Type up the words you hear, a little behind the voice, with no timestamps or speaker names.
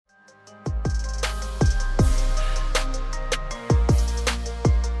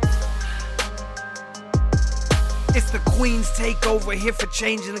Queens takeover, here for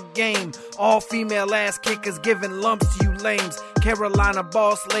changing the game. All female ass kickers giving lumps to you lames. Carolina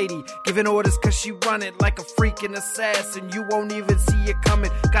boss lady, giving orders cause she run it like a freaking assassin. You won't even see it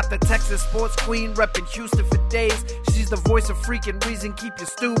coming. Got the Texas sports queen repping Houston for days. She's the voice of freaking reason, keep you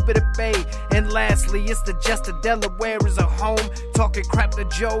stupid at bay. And lastly, it's the Jester Delaware is a home. Talking crap to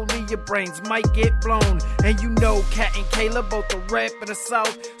Jolie, your brains might get blown. And you know Kat and Kayla both the rep in the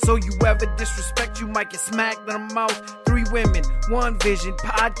South. So you ever disrespect, you might get smacked in the mouth. 3 women, 1 vision,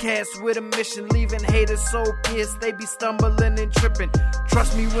 podcast with a mission. Leaving haters so pissed, they be stumbling and tripping.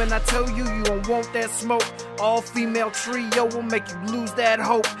 Trust me when I tell you, you don't want that smoke. All female trio will make you lose that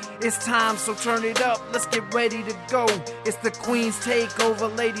hope. It's time, so turn it up, let's get ready to go. It's the Queen's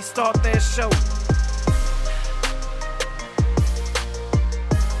Takeover, ladies start their show.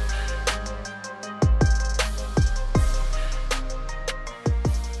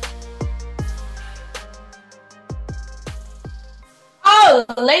 Oh,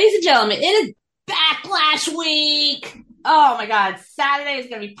 ladies and gentlemen, it is Backlash Week. Oh my God, Saturday is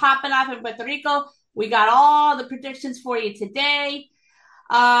going to be popping off in Puerto Rico. We got all the predictions for you today.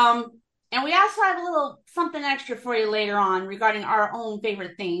 And we also have a little something extra for you later on regarding our own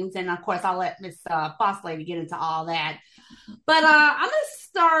favorite themes. And of course, I'll let Miss Boss Lady get into all that. But I'm going to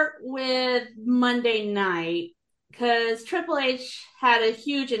start with Monday night because Triple H had a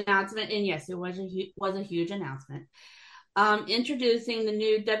huge announcement. And yes, it was a huge announcement. Introducing the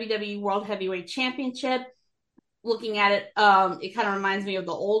new WWE World Heavyweight Championship. Looking at it, it kind of reminds me of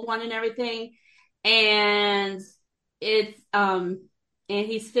the old one and everything. And it's and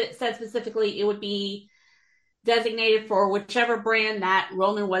he said specifically it would be designated for whichever brand that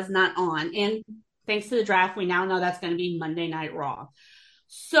Roman was not on. And thanks to the draft, we now know that's going to be Monday Night Raw.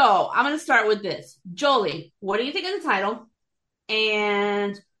 So I'm going to start with this. Jolie, what do you think of the title?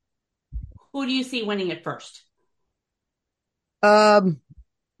 And who do you see winning it first?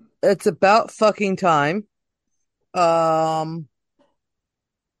 It's about fucking time. And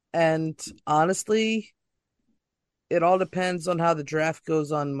honestly, it all depends on how the draft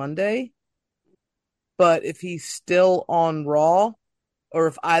goes on Monday. But if he's still on Raw, or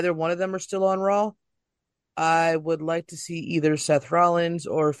if either one of them are still on Raw, I would like to see either Seth Rollins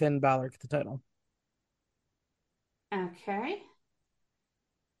or Finn Balor get the title. Okay.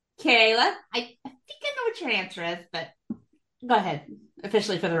 Kayla, I think I know what your answer is, but go ahead,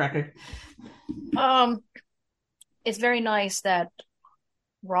 officially for the record. It's very nice that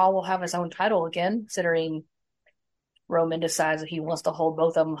Raw will have his own title again, considering Roman decides that he wants to hold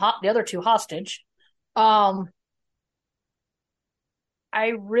both of them, the other two, hostage. I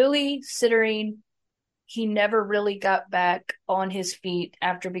really, considering he never really got back on his feet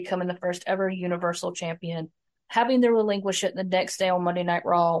after becoming the first ever Universal Champion, having to relinquish it the next day on Monday Night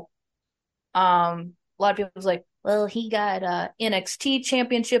Raw. A lot of people was like, well, he got NXT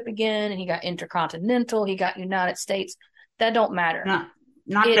Championship again, and he got Intercontinental, he got United States. That don't matter.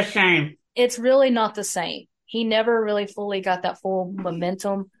 Not the same. It's really not the same. He never really fully got that full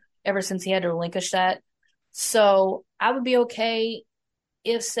momentum ever since he had to relinquish that. So I would be okay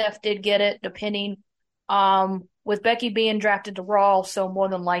if Seth did get it, depending with Becky being drafted to Raw, so more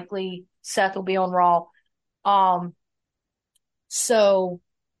than likely Seth will be on Raw. So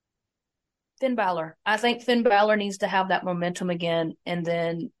Finn Balor. I think Finn Balor needs to have that momentum again and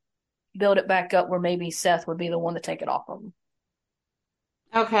then build it back up where maybe Seth would be the one to take it off of him.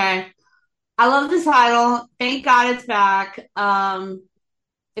 Okay. I love the title. Thank God it's back.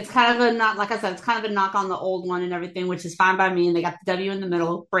 It's kind of a knock, like I said, it's kind of a knock on the old one and everything, which is fine by me. And they got the W in the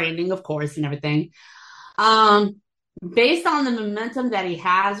middle, branding, of course, and everything. Based on the momentum that he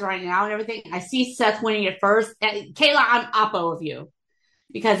has right now and everything, I see Seth winning it first. Kayla, I'm oppo of you.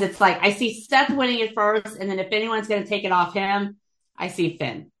 Because it's like, I see Seth winning it first, and then if anyone's going to take it off him, I see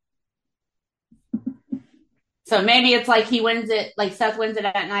Finn. So maybe it's like he wins it, like Seth wins it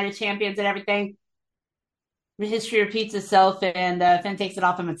at Night of Champions and everything. History repeats itself, and Finn takes it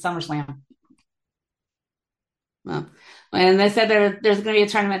off him at SummerSlam. Well, and they said there's going to be a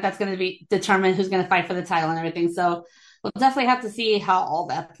tournament that's going to be determined who's going to fight for the title and everything. So we'll definitely have to see how all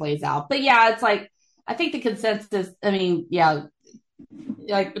that plays out. But yeah, it's like, I think the consensus, I mean, yeah,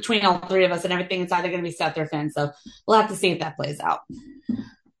 like between all 3 of us and everything, it's either going to be Seth or Finn. So we'll have to see if that plays out.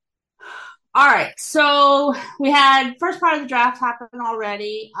 All right. So we had first part of the draft happen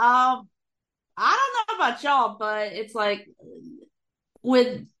already. I don't know about y'all, but it's like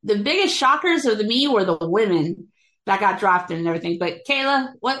with the biggest shockers or me or the women that got drafted and everything. But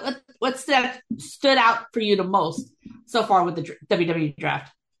Kayla, what stood out for you the most so far with the WWE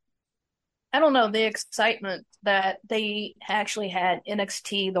draft? I don't know, the excitement that they actually had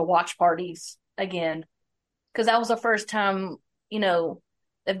NXT, the watch parties again. because that was the first time,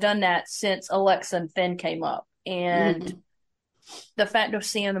 they've done that since Alexa and Finn came up. And the fact of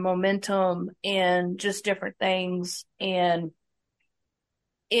seeing the momentum and just different things, and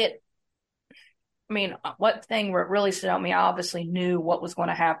what thing really stood out to me, I obviously knew what was going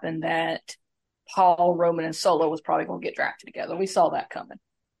to happen, that Paul, Roman, and Solo was probably going to get drafted together. We saw that coming.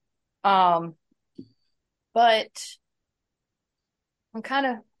 But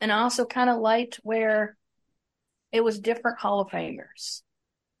I also kind of liked where it was different Hall of Famers.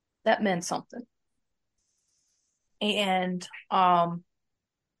 That meant something. And the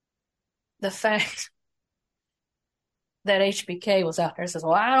fact that HBK was out there and says,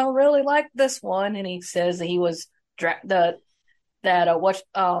 "Well, I don't really like this one," and he says that he was SmackDown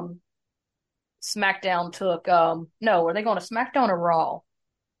took. No, were they going to SmackDown or Raw?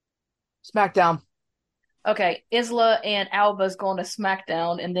 SmackDown. Okay, Isla and Alba's going to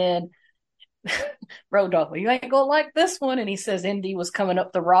SmackDown, and then Road Dogg, "You ain't gonna like this one," and he says Indy was coming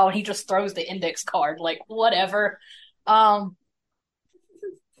up the Raw, and he just throws the index card, like, whatever. And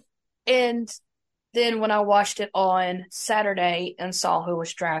then when I watched it on Saturday and saw who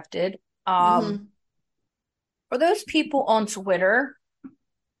was drafted, for those people on Twitter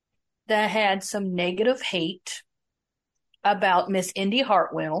that had some negative hate about Miss Indy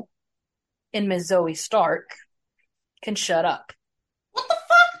Hartwell and Miss Zoe Stark, can shut up. What the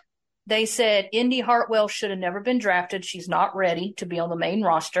fuck? They said Indy Hartwell should have never been drafted. She's not ready to be on the main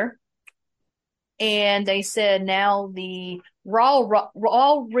roster. And they said now the Raw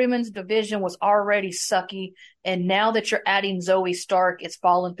Women's division was already sucky, and now that you're adding Zoe Stark, it's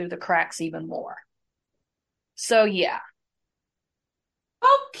falling through the cracks even more. So, yeah.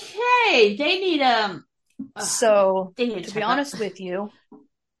 Okay, they need So, to be honest with you,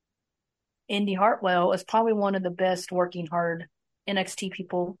 Indy Hartwell is probably one of the best working hard NXT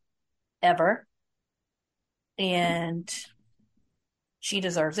people ever. And she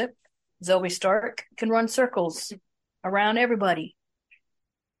deserves it. Zoe Stark can run circles around everybody.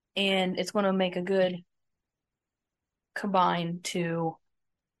 And it's going to make a good combine to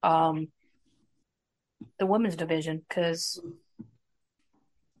the women's division, because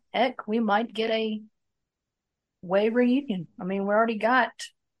heck, we might get a Way reunion. I mean, we already got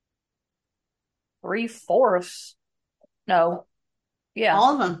 3/4. No. Yeah.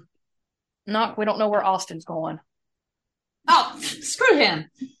 All of them. We don't know where Austin's going. Oh, screw him.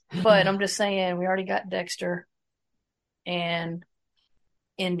 But I'm just saying, we already got Dexter and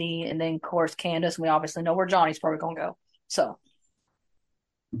Indy, and then, of course, Candace. And we obviously know where Johnny's probably going to go. So,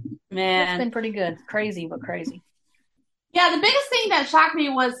 man, it's been pretty good. Crazy, but crazy. Yeah, the biggest thing that shocked me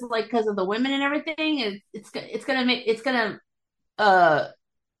was, like, because of the women and everything, Monday's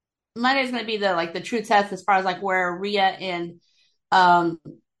gonna be the true test as far as like where Rhea and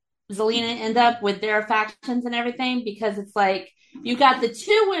Zelina end up with their factions and everything, because it's like you got the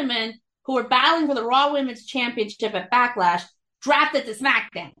two women who are battling for the Raw Women's Championship at Backlash drafted to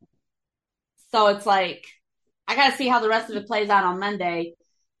SmackDown. So it's like I gotta see how the rest of it plays out on Monday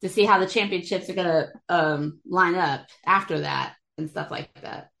to see how the championships are gonna line up after that and stuff like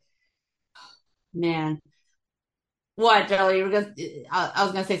that. Man. What, Jolie? I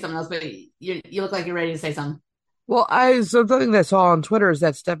was gonna say something else, but you look like you're ready to say something. Well, something that I saw on Twitter is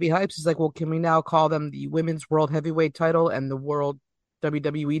that Steffi Hypes is like, well, can we now call them the Women's World Heavyweight title and the World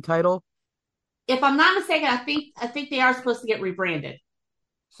WWE title? If I'm not mistaken, I think they are supposed to get rebranded.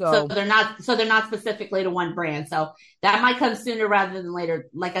 So they're not specifically to one brand. So that might come sooner rather than later.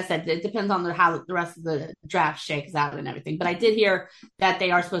 Like I said, it depends on how the rest of the draft shakes out and everything. But I did hear that they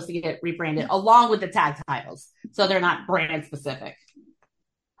are supposed to get rebranded along with the tag titles. So they're not brand specific.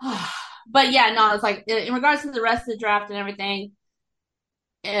 But yeah, no, it's like in regards to the rest of the draft and everything,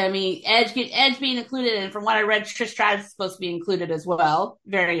 I mean, Edge being included, and from what I read, Trish Stratus is supposed to be included as well.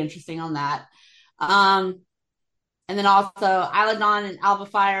 Very interesting on that. And then also Isla Dawn and Alba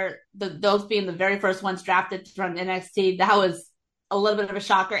Fire, those being the very first ones drafted from NXT, that was a little bit of a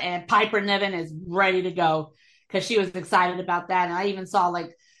shocker. And Piper Niven is ready to go because she was excited about that. And I even saw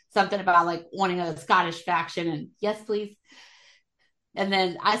like something about like wanting a Scottish faction, and yes, please. And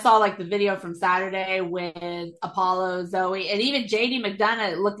then I saw like the video from Saturday with Apollo, Zoe, and even JD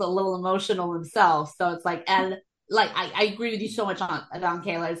McDonough looked a little emotional himself. So it's like, and like, I agree with you so much on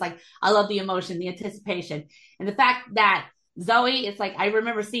Kayla. It's like, I love the emotion, the anticipation. And the fact that Zoe, it's like, I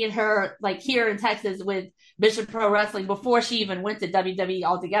remember seeing her like here in Texas with Bishop Pro Wrestling before she even went to WWE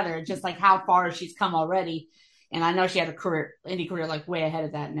altogether. It's just like how far she's come already. And I know she had a indie career like way ahead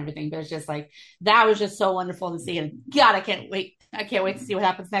of that and everything, but it's just like, that was just so wonderful to see. And God, I can't wait to see what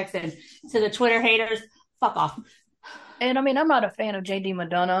happens next. And to the Twitter haters, fuck off. And I mean, I'm not a fan of JD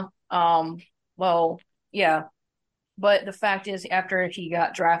Madonna. Well, Yeah. But the fact is, after he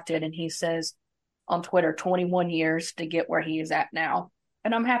got drafted, and he says on Twitter, 21 years to get where he is at now.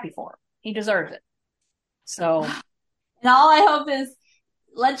 And I'm happy for him. He deserves it. So. And all I hope is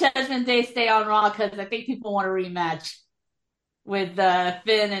let Judgment Day stay on Raw, because I think people want a rematch with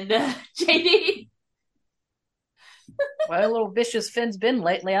Finn and JD. Well, a little vicious Finn's been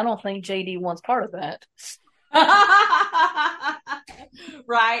lately. I don't think JD wants part of that.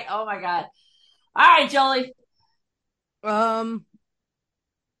 Right? Oh my God. All right, Jolie. I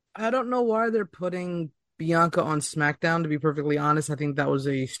don't know why they're putting Bianca on SmackDown, to be perfectly honest. I think that was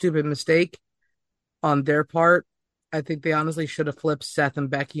a stupid mistake on their part. I think they honestly should have flipped Seth and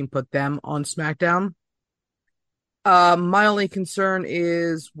Becky and put them on SmackDown. My only concern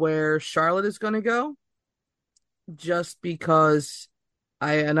is where Charlotte is going to go, just because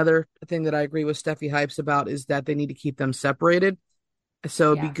another thing that I agree with Steffi Hypes about is that they need to keep them separated.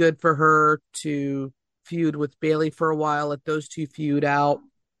 So it'd be good for her to feud with Bayley for a while, let those two feud out,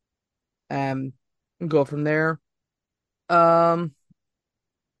 and go from there.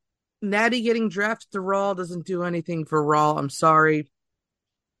 Natty getting drafted to Raw doesn't do anything for Raw. I'm sorry.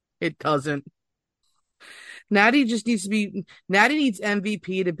 It doesn't. Natty needs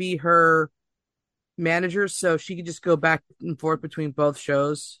MVP to be her manager, so she can just go back and forth between both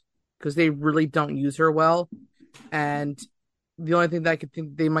shows, because they really don't use her well. And the only thing that I could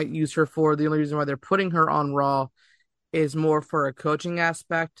think they might use her for, the only reason why they're putting her on Raw, is more for a coaching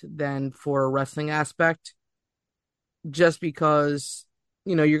aspect than for a wrestling aspect. Just because,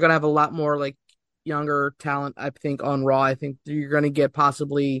 you're going to have a lot more like younger talent, I think, on Raw. I think you're going to get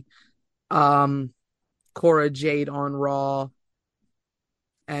possibly Cora Jade on Raw,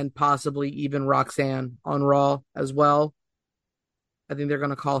 and possibly even Roxanne on Raw as well. I think they're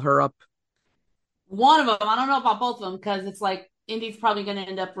going to call her up. One of them. I don't know about both of them, because it's like Indy's probably going to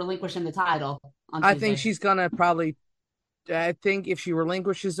end up relinquishing the title on Tuesday. I think she's going to probably. I think if she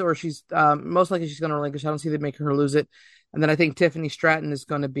relinquishes, or she's most likely she's going to relinquish. I don't see them making her lose it. And then I think Tiffany Stratton is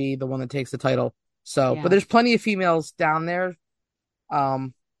going to be the one that takes the title. So, but there's plenty of females down there,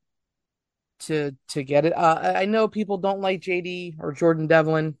 to get it. I know people don't like JD or Jordan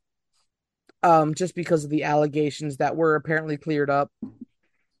Devlin, just because of the allegations that were apparently cleared up.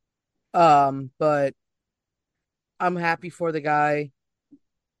 But I'm happy for the guy.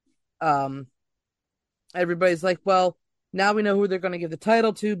 Everybody's like, well, now we know who they're going to give the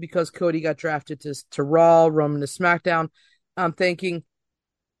title to, because Cody got drafted to Raw, Roman to SmackDown. I'm thinking,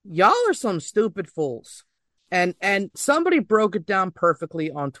 y'all are some stupid fools. And somebody broke it down perfectly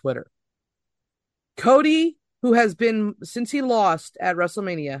on Twitter. Cody, who has been, since he lost at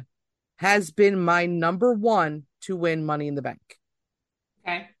WrestleMania, has been my number one to win Money in the Bank.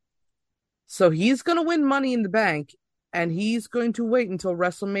 Okay. So he's going to win Money in the Bank, and he's going to wait until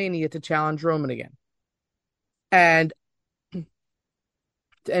WrestleMania to challenge Roman again. And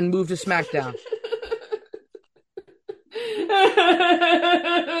move to SmackDown.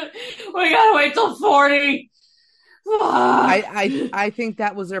 We gotta wait till 40. I think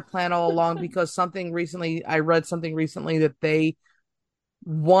that was their plan all along, because I read something recently that they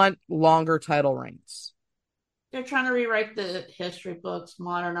want longer title reigns. They're trying to rewrite the history books,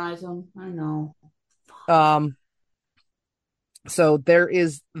 modernize them. I know. So there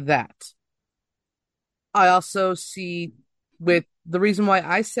is that. I also see, with the reason why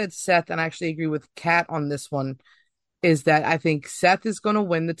I said Seth, and I actually agree with Kat on this one, is that I think Seth is going to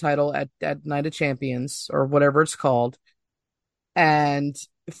win the title at Night of Champions, or whatever it's called. And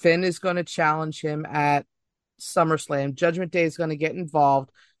Finn is going to challenge him at SummerSlam. Judgment Day is going to get involved,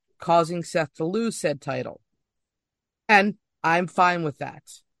 causing Seth to lose said title. And I'm fine with that.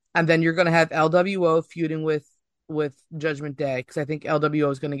 And then you're going to have LWO feuding with Judgment Day, because I think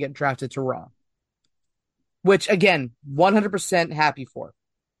LWO is going to get drafted to Raw. Which, again, 100% happy for.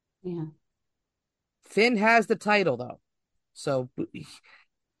 Yeah. Finn has the title, though. So,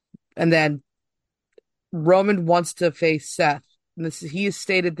 and then Roman wants to face Seth. And he has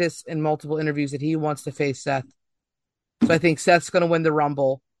stated this in multiple interviews, that he wants to face Seth. So I think Seth's going to win the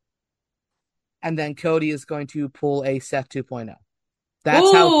Rumble. And then Cody is going to pull a Seth 2.0.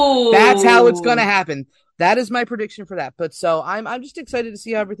 That's how it's going to happen. That is my prediction for that. But so I'm just excited to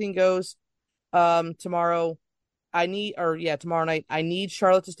see how everything goes. Tomorrow night, I need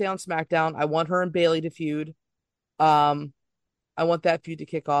Charlotte to stay on SmackDown. I want her and Bayley to feud. I want that feud to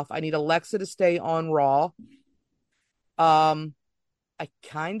kick off. I need Alexa to stay on Raw. I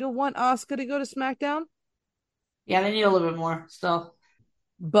kind of want Asuka to go to SmackDown. Yeah, they need a little bit more still.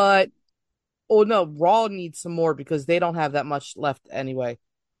 But, oh no, Raw needs some more, because they don't have that much left anyway.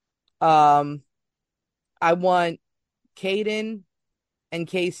 I want Kaden and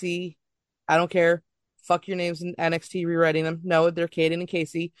Casey. I don't care. fuck your names in NXT rewriting them. No, they're Kaden and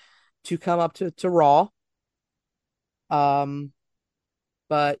Casey to come up to Raw.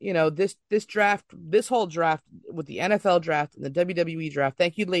 But this draft, this whole draft with the NFL draft and the WWE draft.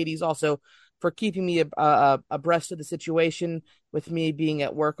 Thank you, ladies, also for keeping me abreast of the situation with me being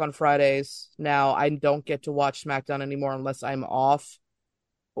at work on Fridays. Now I don't get to watch SmackDown anymore unless I'm off,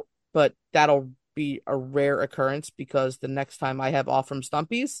 but that'll be a rare occurrence because the next time I have off from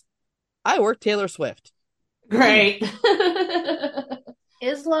Stumpies, I work Taylor Swift. Great.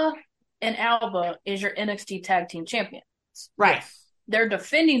 Isla and Alba is your NXT Tag Team Champions. Right. They're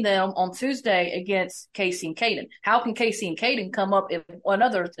defending them on Tuesday against Casey and Kaden. How can Casey and Kaden come up if one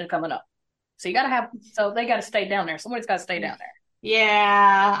other is coming up? So they got to stay down there. Somebody's got to stay down there.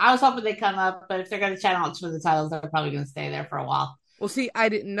 Yeah, I was hoping they'd come up, but if they're going to challenge for the titles, they're probably going to stay there for a while. Well, see, I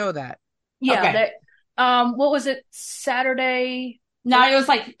didn't know that. Yeah. Okay. What was it? Saturday? No, it was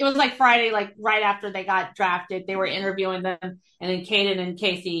like Friday, like right after they got drafted. They were interviewing them, and then Kaden and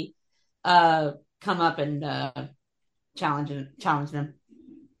Casey come up and challenge them.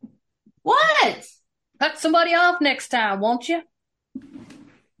 What? Cut somebody off next time, won't you?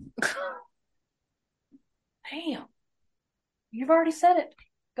 Damn. You've already said it.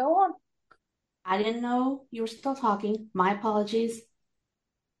 Go on. I didn't know you were still talking. My apologies.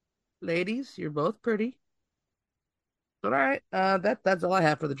 Ladies, you're both pretty. But all right, that's all I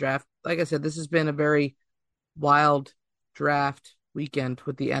have for the draft. Like I said, this has been a very wild draft weekend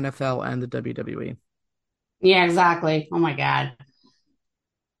with the NFL and the WWE. Yeah, exactly. Oh my God.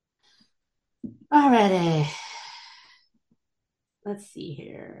 Alrighty. Let's see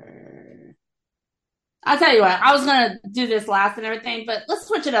here. I'll tell you what, I was gonna do this last and everything, but let's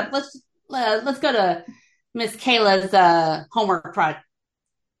switch it up. Let's go to Miss Kayla's homework project.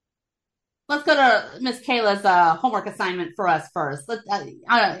 Let's go to Miss Kayla's homework assignment for us first. I'm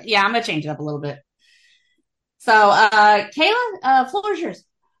gonna change it up a little bit. So, Kayla, floor is yours.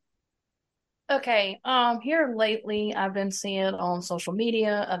 Okay. Here lately, I've been seeing on social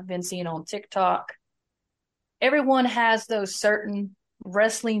media. I've been seeing on TikTok. Everyone has those certain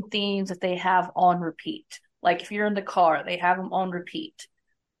wrestling themes that they have on repeat. Like if you're in the car, they have them on repeat.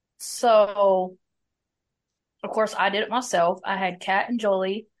 So, of course, I did it myself. I had Kat and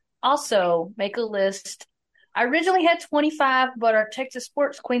Jolie also make a list. I originally had 25, but our Texas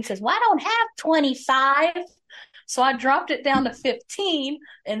Sports Queen says, well, I don't have 25. So I dropped it down to 15,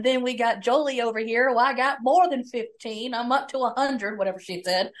 and then we got Jolie over here. Well, I got more than 15. I'm up to 100, whatever she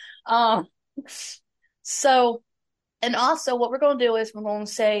said. And also what we're going to do is we're going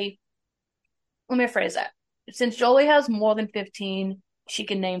to say, let me phrase that. Since Jolie has more than 15, she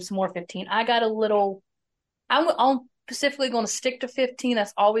can name some more 15. I got a little, I'm specifically going to stick to 15.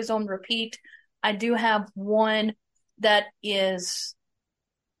 That's always on repeat. I do have one that is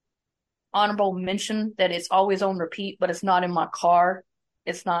honorable mention that it's always on repeat, but it's not in my car.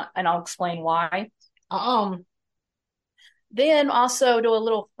 It's not, and I'll explain why. Then also do a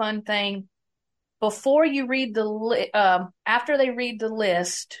little fun thing. Before you read after they read the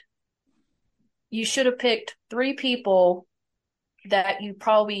list, you should have picked 3 people that you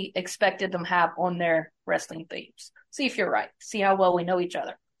probably expected them to have on their wrestling themes. See if you're right. See how well we know each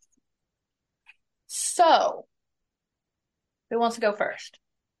other. So, who wants to go first?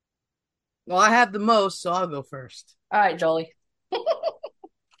 Well, I have the most, so I'll go first. All right, Jolie.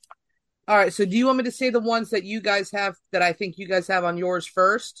 All right, so do you want me to say the ones that you guys have, that I think you guys have on yours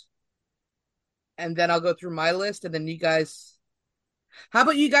first? And then I'll go through my list, and then you guys... How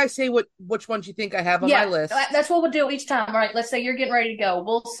about you guys say which ones you think I have on my list? That's what we'll do each time. All right, let's say you're getting ready to go.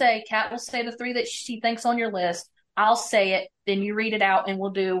 We'll say, Kat will say the 3 that she thinks on your list. I'll say it, then you read it out, and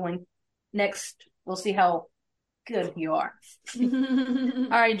we'll we'll see how good you are. All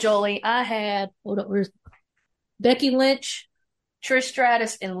right, Jolie, I had, where's Becky Lynch, Trish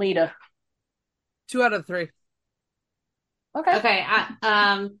Stratus, and Lita. 2 out of 3. Okay.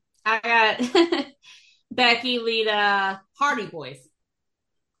 I got Becky, Lita, Hardy Boys.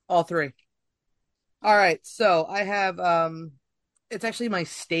 All 3. All right, so I have it's actually my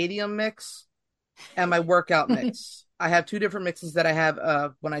stadium mix and my workout mix. I have 2 different mixes that I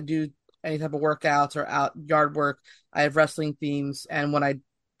have when I do any type of workouts or out yard work. I have wrestling themes, and when I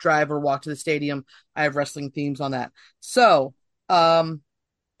drive or walk to the stadium, I have wrestling themes on that. So,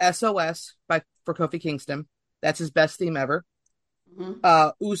 SOS for Kofi Kingston. That's his best theme ever.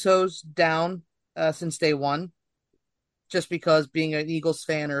 Mm-hmm. Usos down since day one. Just because being an Eagles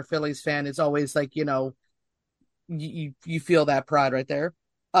fan or a Phillies fan is always like, you feel that pride right there.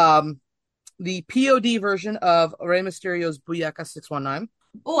 The POD version of Rey Mysterio's Booyaka 619.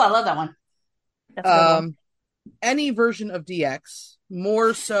 Oh, I love that one. That's a good one. Any version of DX,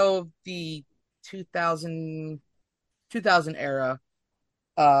 more so the 2000 era.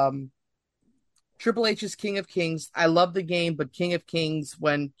 Triple H's King of Kings. I love the game, but King of Kings,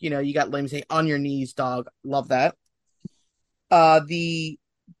 when you got Lame say on your knees, dog. Love that. The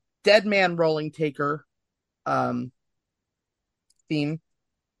Dead Man Rolling Taker theme.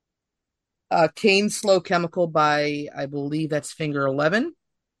 Kane's Slow Chemical by, I believe that's Finger 11,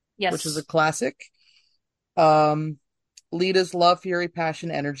 Yes. which is a classic. Lita's Love, Fury, Passion,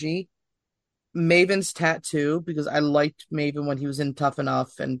 Energy. Maven's Tattoo, because I liked Maven when he was in Tough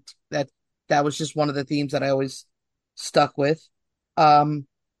Enough, and that was just one of the themes that I always stuck with. When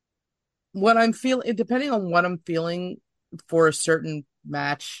I'm feeling, depending on what I'm feeling for a certain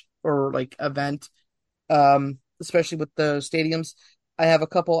match or like event, especially with the stadiums, I have a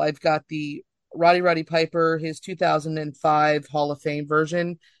couple. I've got the Roddy Piper, his 2005 Hall of Fame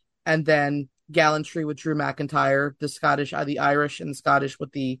version, and then Gallantry with Drew McIntyre, the Irish and Scottish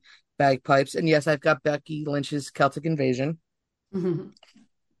with the bagpipes. And yes, I've got Becky Lynch's Celtic Invasion. Mm-hmm.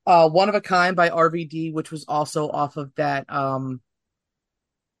 One of a Kind by RVD, which was also off of that album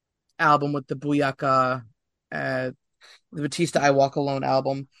with the Booyaka, the Batista I Walk Alone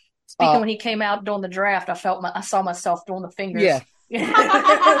album. Speaking when he came out during the draft, I saw myself doing the fingers. Yeah.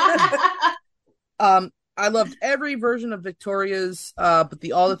 I loved every version of Victoria's, but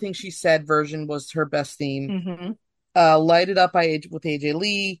the All the Things She Said version was her best theme. Mm-hmm. Light It Up with AJ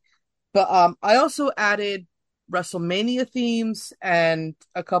Lee. But I also added WrestleMania themes and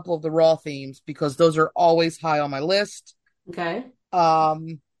a couple of the Raw themes because those are always high on my list. Okay.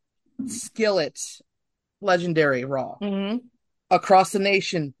 Skillet, Legendary Raw. Mm-hmm. Across the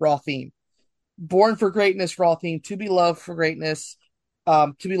Nation, Raw theme. Born for Greatness, Raw theme. To Be Loved for Greatness,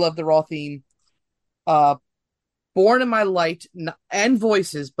 To Be Loved, the Raw theme. Born in My Light, and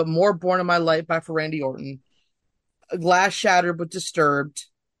Voices, but more Born in My Light by for Randy Orton. Glass Shattered but Disturbed.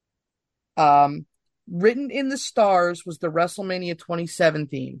 Written in the Stars was the WrestleMania 27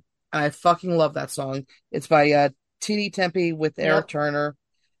 theme. And I fucking love that song. It's by Tini Tempe with Eric Turner.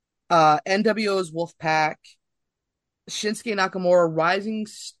 NWO's Wolfpack. Shinsuke Nakamura,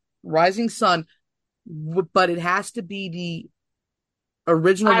 Rising Sun, but it has to be the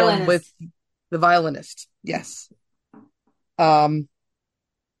original one with the violinist. Yes.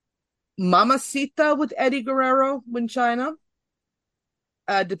 Mamacita with Eddie Guerrero in China,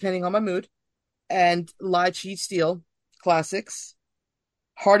 depending on my mood. And Lie, Cheat, Steal, classics.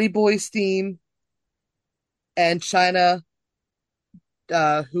 Hardy Boys theme. And China,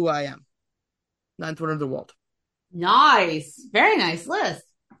 Who I Am. Ninth Wonder of the World. Nice. Very nice list.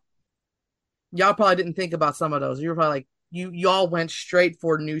 Y'all probably didn't think about some of those. You were probably like, y'all went straight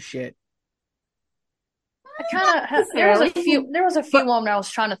for new shit. I kind of there was a few of them I was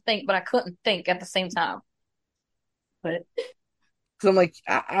trying to think, but I couldn't think at the same time. But because I'm like,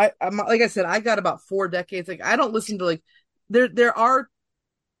 I'm like I said, I got about 4 decades. Like I don't listen to like there are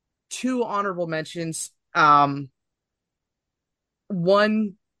 2 honorable mentions. One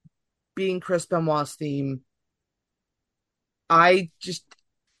being Chris Benoit's theme. I just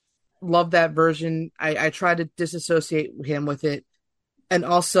love that version. I try to disassociate him with it. And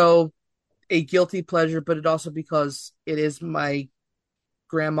also a guilty pleasure, but it also because it is my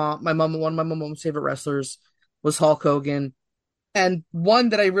grandma, one of my mom's favorite wrestlers was Hulk Hogan. And one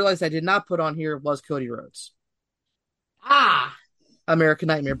that I realized I did not put on here was Cody Rhodes. American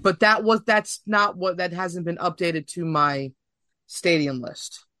Nightmare. But that hasn't been updated to my stadium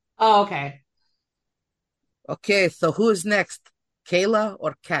list. Oh, okay. Okay, so who is next? Kayla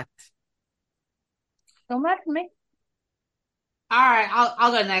or Kat? don't matter to me. All right,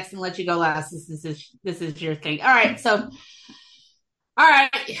 I'll go next and let you go last. This is your thing. All right, all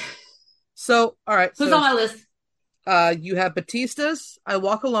right. Who's on my list? You have Batista's I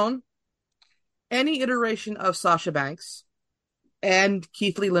Walk Alone, any iteration of Sasha Banks, and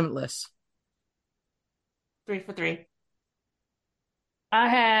Keith Lee Limitless. 3 for 3. I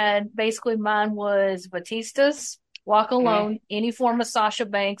had mine was Batista's Walk Alone, any form of Sasha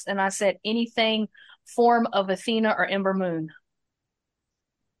Banks, and I said anything form of Athena or Ember Moon.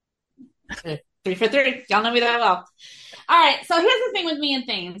 3 for 3. Y'all know me that well. All right, so here's the thing with me and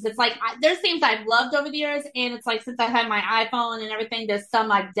themes. It's like there's themes I've loved over the years, and it's like since I've had my iPhone and everything, there's some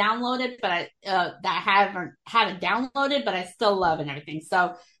I've downloaded, but that I haven't downloaded, but I still love and everything.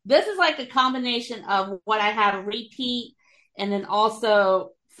 So this is like a combination of what I have repeat, and then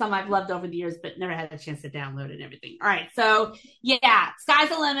also some I've loved over the years, but never had a chance to download and everything. All right, so yeah, Sky's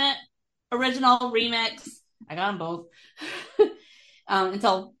the Limit, original, remix. I got them both.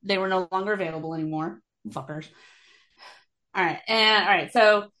 Until they were no longer available anymore. Fuckers. All right.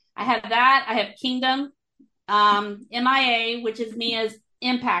 So I have that. I have Kingdom. MIA, which is Mia's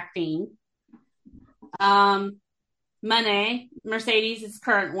Impact theme. Monet, Mercedes'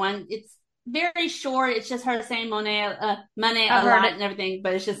 current one. It's very short. It's just her saying Monet a lot and everything,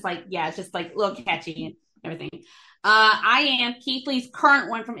 but it's just like, it's just like a little catchy and everything. I am Keith Lee's current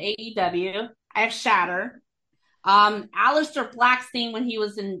one from AEW. I have Shatter. Aleister Black's theme when he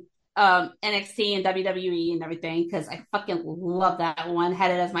was in NXT and WWE and everything, because I fucking love that one.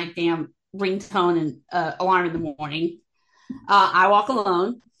 Had it as my damn ringtone and alarm in the morning. I Walk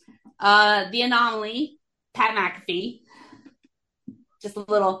Alone. The Anomaly, Pat McAfee. Just a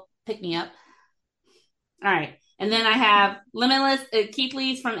little pick me up. All right. And then I have Limitless, Keith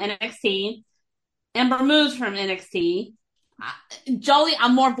Lee's from NXT. Ember Moves from NXT. Jolie,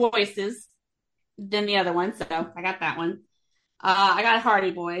 I'm more voices than the other one, so I got that one. I got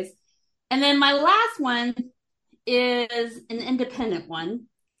Hardy Boys. And then my last one is an independent one.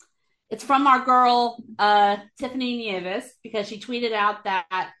 It's from our girl, Tiffany Nieves, because she tweeted out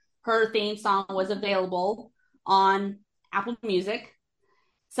that her theme song was available on Apple Music.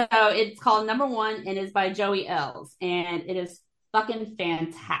 So it's called Number One and is by Joey Ells. And it is fucking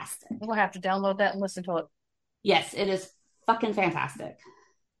fantastic. We'll have to download that and listen to it. Yes, it is fucking fantastic.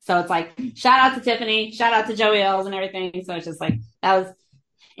 So it's like, shout out to Tiffany, shout out to Joey Ells and everything. So it's just like, that was,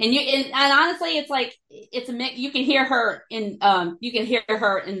 and honestly, it's like, it's a mix. You can hear her in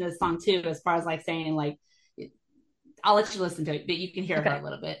the song too, as far as like saying like, I'll let you listen to it, but you can hear her a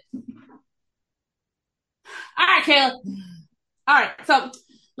little bit. All right, Kayla. All right, so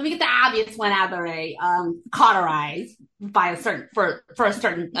let me get the obvious one out of the way. Cauterized by for a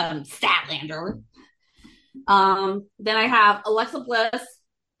certain Statlander. Then I have Alexa Bliss,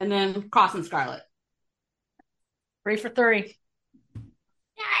 and then Cross and Scarlet. 3 for 3.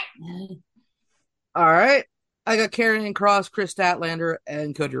 All right. I got Karrion Kross, Chris Statlander,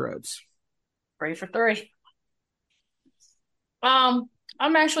 and Cody Rhodes. 3 for 3. I'm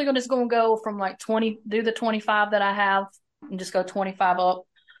actually just going to go from like 20, do the 25 that I have, and just go 25 up.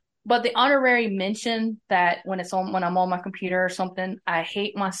 But the honorary mention that when I'm on my computer or something, I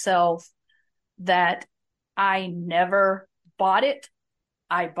hate myself that I never bought it.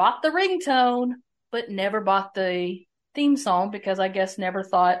 I bought the ringtone, but never bought the theme song because I guess never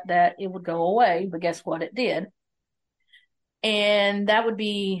thought that it would go away. But guess what? It did. And that would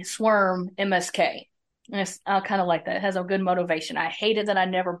be Swerm MSK. I kind of like that. It has a good motivation. I hated that I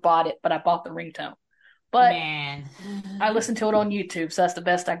never bought it, but I bought the ringtone. But man, I listened to it on YouTube, so that's the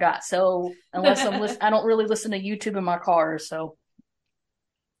best I got. So unless I don't really listen to YouTube in my car. So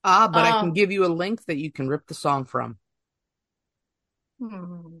but I can give you a link that you can rip the song from.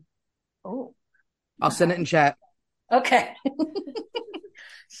 Oh, I'll send it in chat. Okay.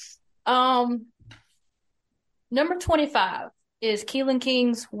 Number 25 is Keelan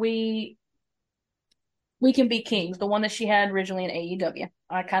King's We Can Be Kings, the one that she had originally in AEW.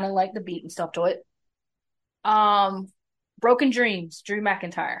 I kind of like the beat and stuff to it. Broken Dreams, Drew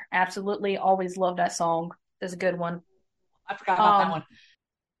McIntyre. Absolutely, always loved that song. It's a good one. I forgot about that one.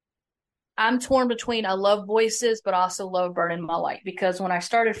 I'm torn between I love Voices, but also love Burning My Light, because when I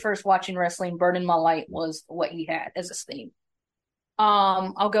started first watching wrestling, Burning My Light was what he had as a theme.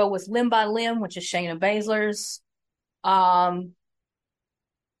 I'll go with Limb by Limb, which is Shayna Baszler's.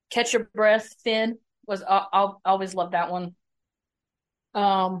 Catch Your Breath, Finn was I always loved that one.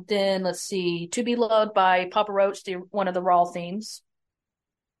 Then let's see, To Be Loved by Papa Roach, one of the Raw themes.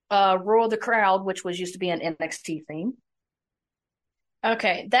 Roar the Crowd, which used to be an NXT theme.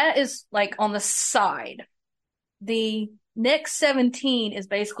 Okay, that is like on the side. The next 17 is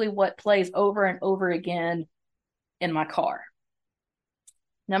basically what plays over and over again in my car.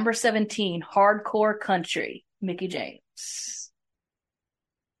 Number 17, Hardcore Country, Mickie James.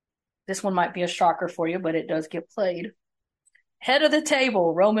 This one might be a shocker for you, but it does get played. Head of the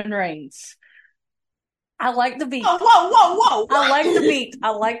Table, Roman Reigns. I like the beat. Whoa. I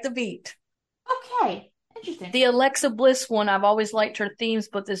like the beat. Okay. Interesting. The Alexa Bliss one, I've always liked her themes,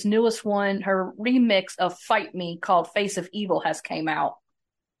 but this newest one, her remix of Fight Me called Face of Evil has came out.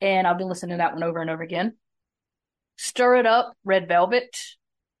 And I've been listening to that one over and over again. Stir It Up, Red Velvet.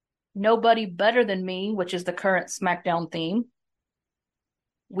 Nobody Better Than Me, which is the current SmackDown theme.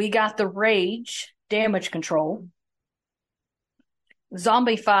 We Got the Rage, Damage Control.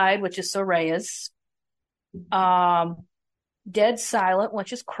 Zombified, which is Soraya's. Dead Silent,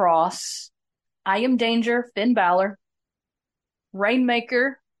 which is Cross. I Am Danger, Finn Balor.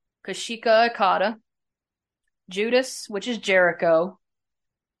 Rainmaker, Kashika Okada. Judas, which is Jericho.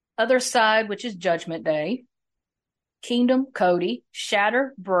 Other Side, which is Judgment Day. Kingdom, Cody.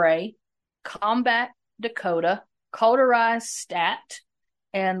 Shatter, Bray. Combat, Dakota. Cauterized, Stat.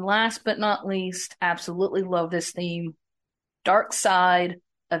 And last but not least, absolutely love this theme. Dark Side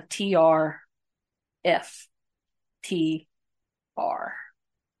of TR, FTR.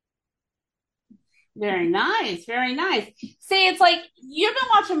 Very nice, very nice. See, it's like you've been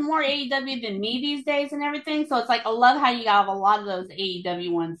watching more AEW than me these days and everything, so it's like I love how you have a lot of those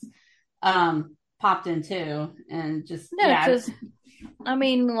AEW ones popped in too, and just because I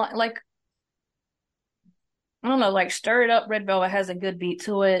mean, like I don't know, like Stir It Up Red Velvet has a good beat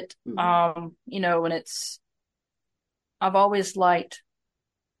to it. You know, and I've always liked.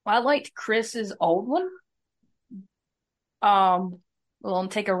 I liked Chris's old one. Well,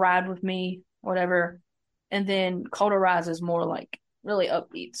 Take a Ride with Me, whatever. And then Colder Rise is more like really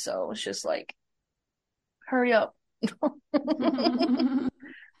upbeat. So it's just like, hurry up.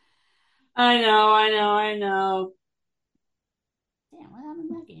 I know. Damn, what happened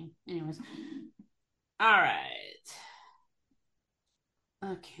to that game? Anyways. All right.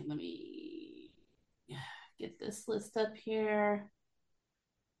 Okay, let me get this list up here.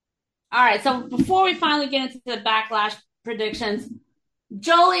 All right, so before we finally get into the Backlash predictions,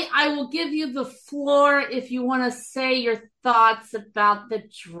 Jolie, I will give you the floor if you want to say your thoughts about the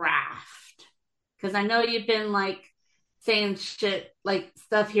draft. Because I know you've been like saying shit, like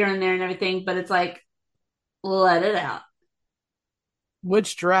stuff here and there and everything, but it's like, let it out.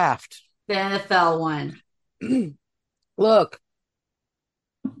 Which draft? The NFL one. Look,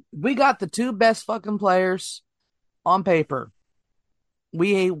 we got the two best fucking players on paper.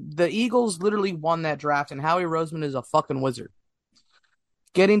 The Eagles literally won that draft, and Howie Roseman is a fucking wizard.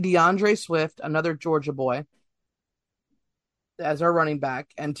 Getting DeAndre Swift, another Georgia boy, as our running back,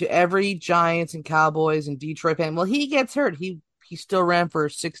 and to every Giants and Cowboys and Detroit fan, well, he gets hurt. He still ran for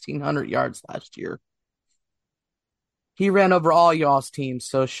 1,600 yards last year. He ran over all y'all's teams,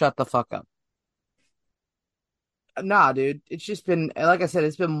 so shut the fuck up. Nah, dude, it's just been, like I said,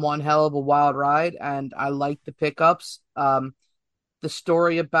 it's been one hell of a wild ride, and I like the pickups. The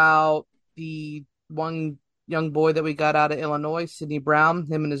story about the one young boy that we got out of Illinois, Sidney Brown,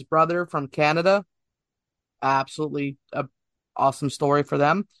 him and his brother from Canada, absolutely a awesome story for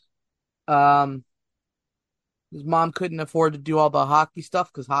them. His mom couldn't afford to do all the hockey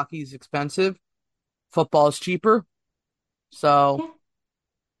stuff because hockey is expensive. Football is cheaper. So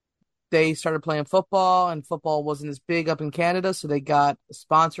they started playing football, and football wasn't as big up in Canada, so they got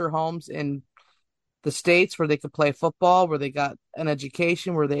sponsor homes in the States where they could play football, where they got an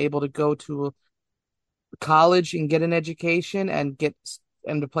education, where they're able to go to a college and get an education and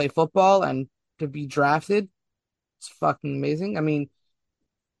to play football and to be drafted. It's fucking amazing. I mean,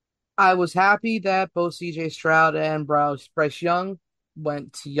 I was happy that both CJ Stroud and Bryce Young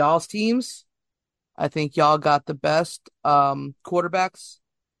went to y'all's teams. I think y'all got the best quarterbacks.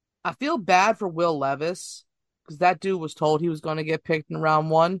 I feel bad for Will Levis because that dude was told he was going to get picked in round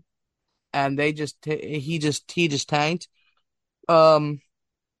 1, and he just tanked. And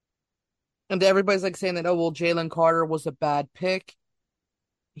everybody's like saying that, oh well, Jalen Carter was a bad pick.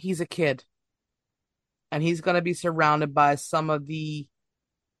 He's a kid, and he's going to be surrounded by some of the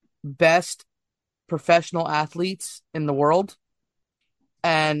best professional athletes in the world,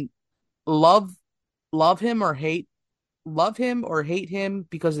 and love him or hate him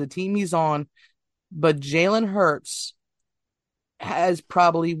because of the team he's on. But Jalen Hurts has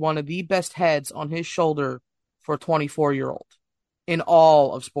probably one of the best heads on his shoulder for a 24-year-old in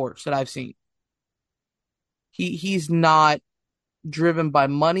all of sports that I've seen. He's not driven by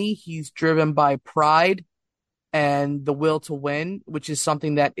money. He's driven by pride and the will to win, which is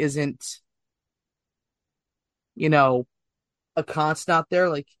something that isn't, a constant out there.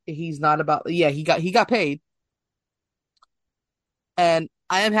 Like, he's not about, he got paid. And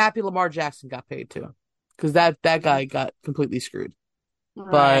I am happy Lamar Jackson got paid too, because that guy got completely screwed.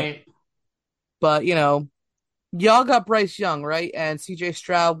 Right. But y'all got Bryce Young, right? And CJ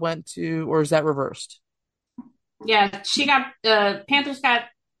Stroud went to, or is that reversed? Yeah, she got Panthers got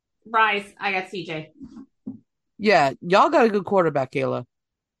Bryce. I got CJ. Yeah, y'all got a good quarterback, Kayla.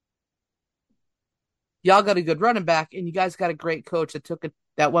 Y'all got a good running back, and you guys got a great coach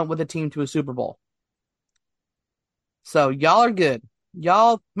that went with a team to a Super Bowl. So y'all are good.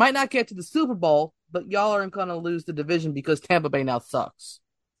 Y'all might not get to the Super Bowl, but y'all aren't going to lose the division because Tampa Bay now sucks.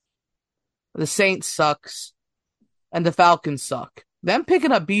 The Saints sucks, and the Falcons suck. Them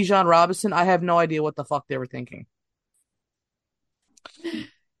picking up Bijan Robinson, I have no idea what the fuck they were thinking.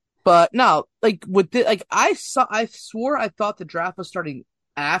 But no, like I swore I thought the draft was starting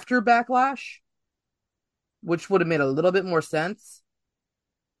after Backlash, which would have made a little bit more sense.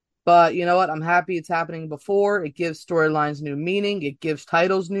 But you know what? I'm happy it's happening before. It gives storylines new meaning. It gives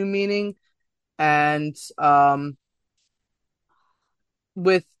titles new meaning. And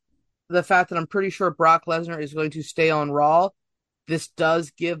with the fact that I'm pretty sure Brock Lesnar is going to stay on Raw, this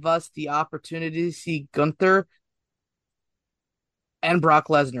does give us the opportunity to see Gunther and Brock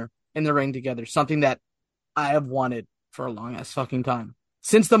Lesnar in the ring together, something that I have wanted for a long ass fucking time.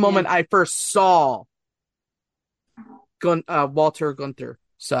 Since the moment I first saw Walter Gunther.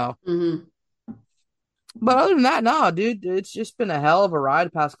 So, but other than that, no, dude, it's just been a hell of a ride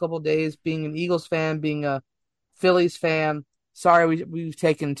the past couple of days. Being an Eagles fan, being a Phillies fan. Sorry, we've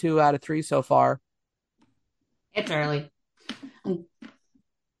taken 2 out of 3 so far. It's early.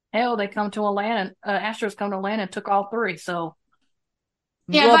 Hell, they come to Atlanta. Astros come to Atlanta and took all 3. So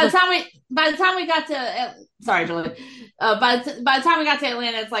yeah, well, by the time we got to sorry, Jolie. By the time we got to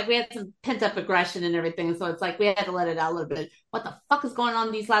Atlanta, it's like we had some pent up aggression and everything. So it's like we had to let it out a little bit. What the fuck is going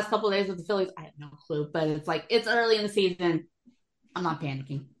on these last couple of days with the Phillies? I have no clue. But it's like it's early in the season. I'm not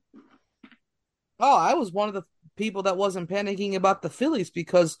panicking. Oh, I was one of the people that wasn't panicking about the Phillies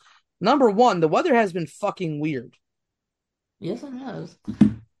because number one, the weather has been fucking weird. Yes, it has.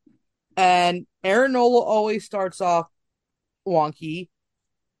 And Aaron Nola always starts off wonky.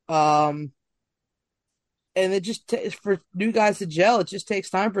 And it just for new guys to gel, it just takes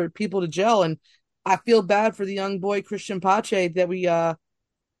time for people to gel. And I feel bad for the young boy Christian Pache that we got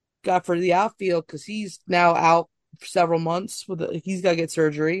for the outfield because he's now out for several months he's got to get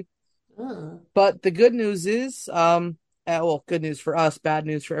surgery. But the good news is, good news for us, bad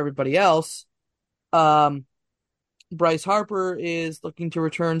news for everybody else. Bryce Harper is looking to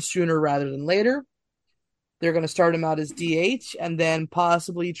return sooner rather than later. They're going to start him out as DH and then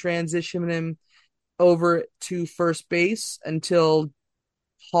possibly transition him over to first base until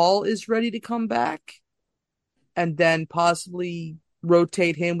Hall is ready to come back, and then possibly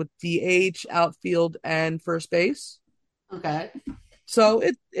rotate him with DH, outfield, and first base. Okay. So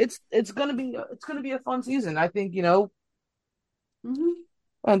it's gonna be a fun season. I think,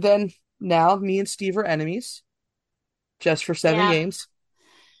 And then now me and Steve are enemies, just for 7 games.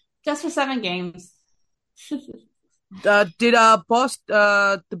 Just for 7 games. Did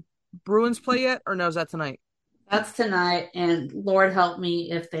the Bruins play yet, or no? Is that tonight? That's tonight, and Lord help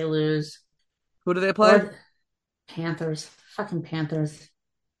me if they lose. Who do they play? Panthers. Fucking Panthers.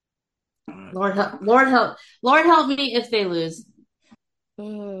 Lord help me if they lose.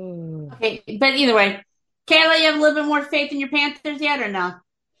 Okay, but either way, Kayla, you have a little bit more faith in your Panthers yet, or no?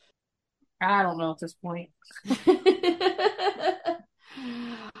 I don't know at this point.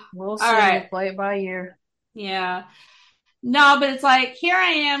 We'll see. All right. Play it by ear. Yeah. No, but it's like, here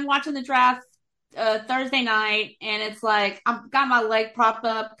I am watching the draft Thursday night, and it's like, I've got my leg propped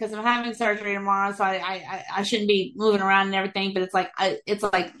up because I'm having surgery tomorrow, so I shouldn't be moving around and everything, but it's like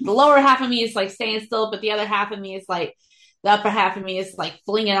the lower half of me is like staying still, but the other half of me is like, the upper half of me is like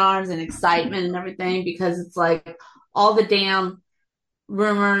flinging arms and excitement and everything because it's like all the damn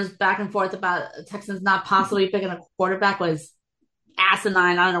rumors back and forth about Texans not possibly picking a quarterback was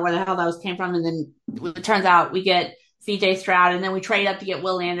asinine. I don't know where the hell those came from. And then it turns out we get CJ Stroud, and then we trade up to get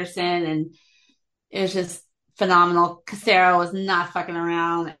Will Anderson, and it was just phenomenal. Casero was not fucking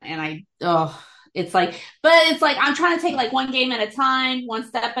around, and it's like I'm trying to take like one game at a time, one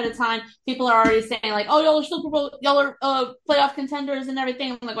step at a time. People are already saying like, oh, y'all are Super Bowl, y'all are playoff contenders and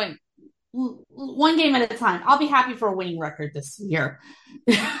everything. I'm like, wait, one game at a time. I'll be happy for a winning record this year.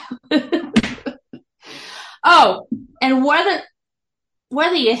 Oh, and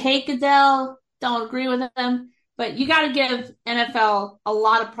whether you hate Goodell, don't agree with him, but you got to give NFL a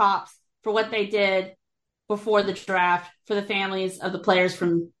lot of props for what they did before the draft for the families of the players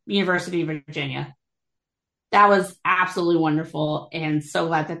from University of Virginia. That was absolutely wonderful, and so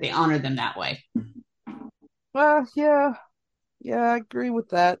glad that they honored them that way. Well, yeah, I agree with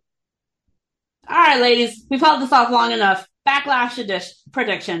that. All right, ladies, we've held this off long enough. Backlash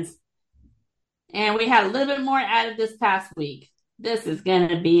predictions. And we had a little bit more added this past week. This is going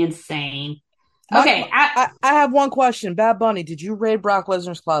to be insane. Okay. I have one question. Bad Bunny, did you raid Brock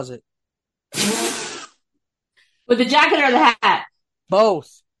Lesnar's closet? With the jacket or the hat?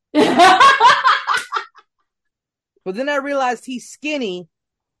 Both. But then I realized he's skinny.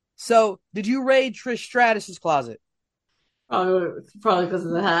 So did you raid Trish Stratus's closet? Probably because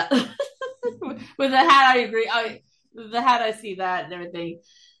of the hat. With the hat, I agree. The hat, I see that and everything.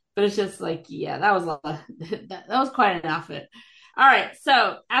 But it's just like, yeah, that was quite an outfit. All right,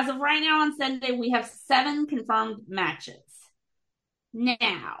 so as of right now on Sunday, we have 7 confirmed matches.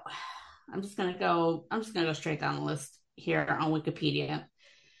 Now, I'm just gonna go straight down the list here on Wikipedia.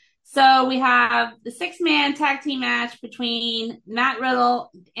 So we have the 6-man tag team match between Matt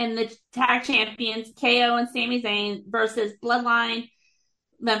Riddle and the tag champions KO and Sami Zayn versus Bloodline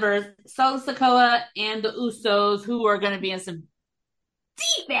members Solo Sikoa and the Usos, who are going to be in some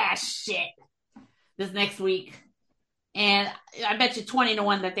deep ass shit this next week. And I bet you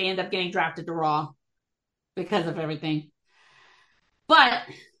 20-1 that they end up getting drafted to Raw because of everything. But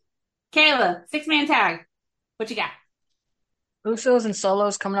Kayla, 6-man tag. What you got? Usos and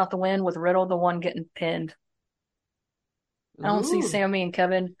Solos coming out the win with Riddle the one getting pinned. I don't see Ooh. Sammy and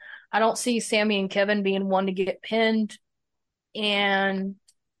Kevin. I don't see Sammy and Kevin being one to get pinned. And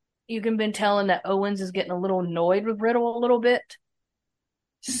you can been telling that Owens is getting a little annoyed with Riddle a little bit.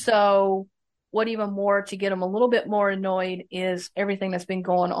 So what even more to get him a little bit more annoyed is everything that's been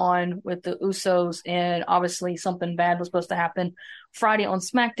going on with the Usos, and obviously something bad was supposed to happen Friday on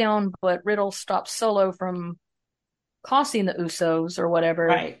SmackDown, but Riddle stopped Solo from costing the Usos or whatever.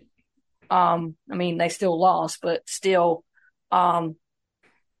 Right. I mean, they still lost, but still, I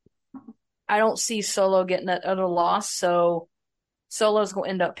don't see Solo getting that other loss, so Solo's going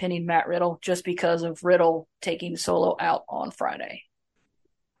to end up pinning Matt Riddle just because of Riddle taking Solo out on Friday.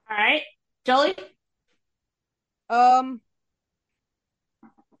 All right. Jolie?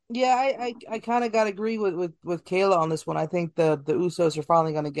 Yeah, I kind of got to agree with Kayla on this one. I think the Usos are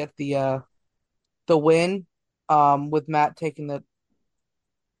finally going to get the win, with Matt taking the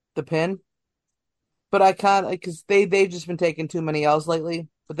pin. But I can't, because they've just been taking too many L's lately.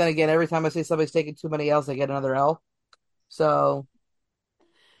 But then again, every time I say somebody's taking too many L's, they get another L. So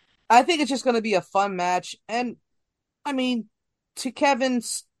I think it's just going to be a fun match. And I mean, to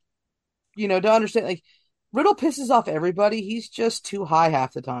Kevin's, to understand, like, Riddle pisses off everybody. He's just too high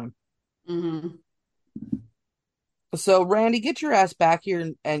half the time. Mm-hmm. So Randy, get your ass back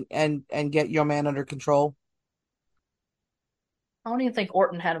here and get your man under control. I don't even think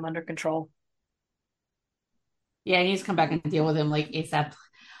Orton had him under control. Yeah, he needs to come back and deal with him like ASAP.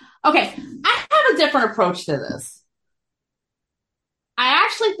 Okay, I have a different approach to this. I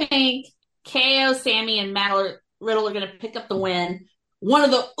actually think KO, Sammy, and Matt Riddle are going to pick up the win. One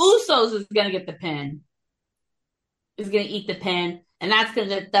of the Usos is going to get the pin. Is going to eat the pin, and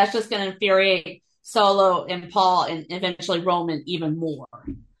that's just going to infuriate Solo and Paul and eventually Roman even more.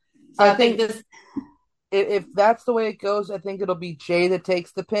 So I think this. If that's the way it goes, I think it'll be Jay that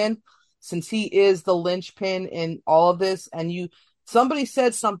takes the pin, since he is the linchpin in all of this. And somebody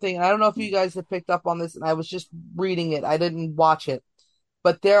said something, I don't know if you guys have picked up on this, and I was just reading it. I didn't watch it.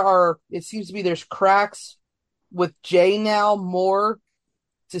 But it seems to be there's cracks with Jay now, more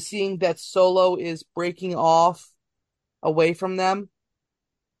to seeing that Solo is breaking off away from them.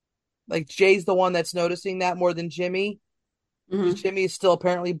 Like, Jay's the one that's noticing that more than Jimmy. Mm-hmm. Jimmy is still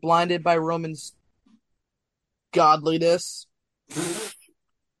apparently blinded by Roman's godliness.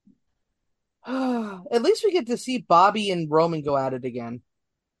 At least we get to see Bobby and Roman go at it again.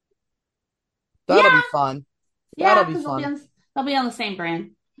 That'll be fun. That'll be fun. They'll be on the same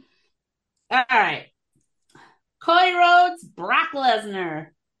brand. All right. Cody Rhodes, Brock Lesnar.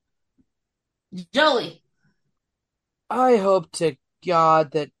 Jolie. I hope to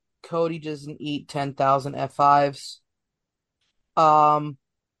God that Cody doesn't eat 10,000 F5s.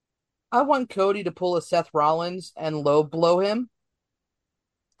 I want Cody to pull a Seth Rollins and low blow him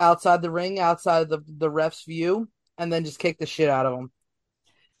outside the ring, outside of the ref's view, and then just kick the shit out of him.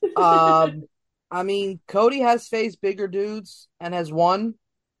 I mean, Cody has faced bigger dudes and has won.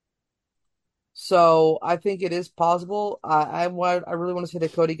 So I think it is possible. I really want to say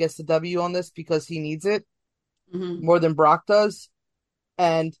that Cody gets the W on this because he needs it more than Brock does.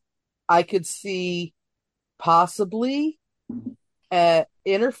 And I could see possibly not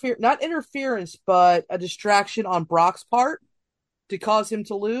interference, but a distraction on Brock's part to cause him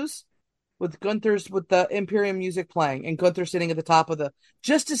to lose, with the Imperium music playing and Gunther sitting at the top of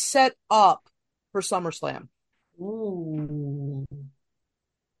just to set up for SummerSlam. Ooh.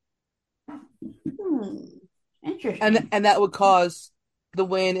 Interesting. And that would cause the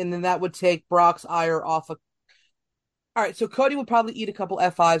win, and then that would take Brock's ire off of. All right, so Cody would probably eat a couple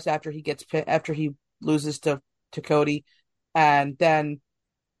F5s after he loses to Cody, and then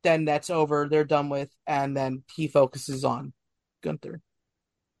that's over. They're done with, and then he focuses on Gunther.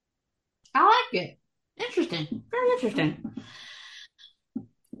 I like it. Interesting. Very interesting.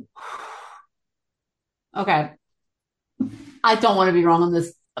 Okay. I don't want to be wrong on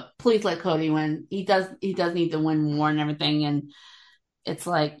this. Please let Cody win. He does need to win more and everything. And it's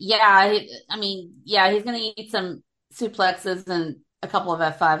like, he's going to eat some suplexes and a couple of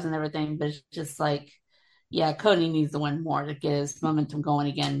F5s and everything. But it's just like, Cody needs to win more to get his momentum going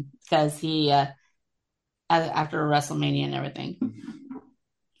again, because he, after WrestleMania and everything.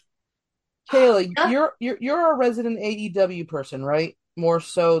 Kayla, you're a resident AEW person, right? More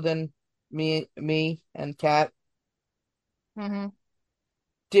so than me and Kat. Mm-hmm.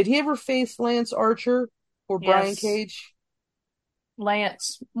 Did he ever face Lance Archer or Brian Cage?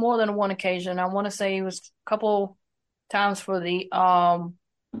 Lance, more than one occasion. I want to say he was a couple times for the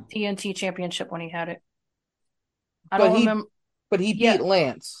TNT championship when he had it. I But don't he remember. but he Yeah. beat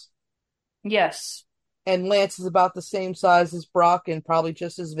Lance. Yes, And Lance is about the same size as Brock and probably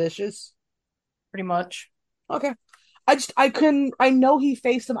just as vicious. pretty much. Okay. I know he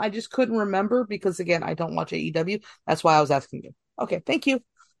faced him. I just couldn't remember because again, I don't watch AEW. That's why I was asking you. Okay, thank you.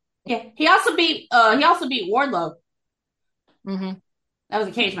 Yeah, he also beat Wardlow. Mm-hmm. That was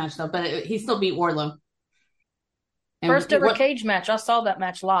a cage match though, but he still beat Wardlow. And First ever cage match. I saw that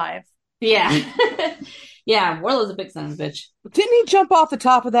match live. Yeah. Yeah, Wardlow's a big son of a bitch. Didn't he jump off the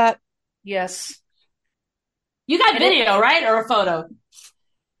top of that? Yes. You got video, right? Or a photo?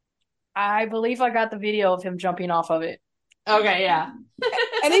 I believe I got the video of him jumping off of it. Okay, yeah.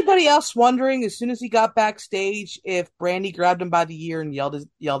 Anybody else wondering as soon as he got backstage if Brandy grabbed him by the ear and yelled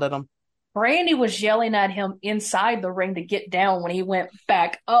at him? Brandy was yelling at him inside the ring to get down when he went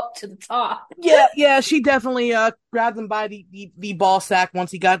back up to the top. Yeah, she definitely grabbed him by the ball sack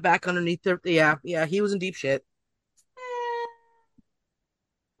once he got back underneath there. Yeah, he was in deep shit.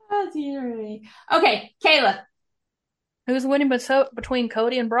 Oh, dear. Okay, Kayla. Who's winning between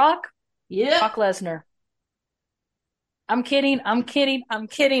Cody and Brock? Yeah. Brock Lesnar. I'm kidding. Okay.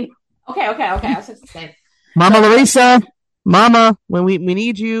 I was just to say. Mama Larissa, Mama, when we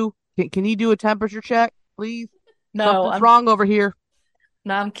need you, can you do a temperature check, please? No, something's wrong over here.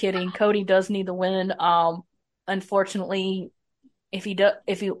 No, I'm kidding. Cody does need the win. Unfortunately,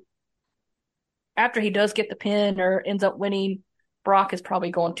 after he does get the pin or ends up winning, Brock is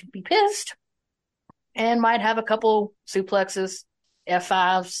probably going to be pissed and might have a couple suplexes,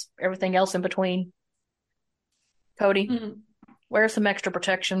 F5s, everything else in between. Cody, wear some extra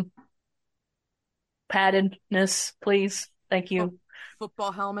protection. Paddedness, please. Thank you.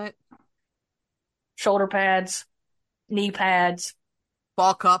 Football helmet. Shoulder pads. Knee pads.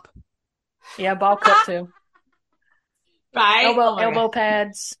 Ball cup. Yeah, ball cup too. Right? Elbow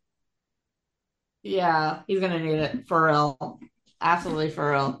pads. Yeah, he's going to need it. For real. Absolutely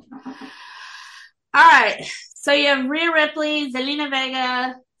for real. All right. So you have Rhea Ripley, Zelina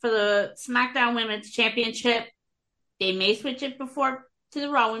Vega for the SmackDown Women's Championship. They may switch it before to the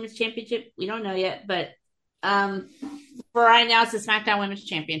Raw Women's Championship. We don't know yet, but for right now, it's the SmackDown Women's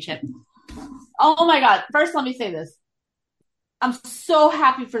Championship. Oh my God. First, let me say this. I'm so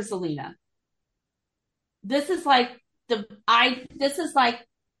happy for Zelina. This is like the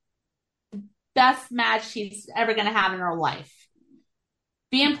best match she's ever going to have in her life.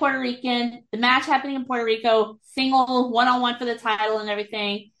 Being Puerto Rican, the match happening in Puerto Rico, single, one-on-one for the title and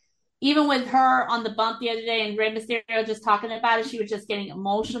everything. Even with her on the bump the other day and Rey Mysterio just talking about it, she was just getting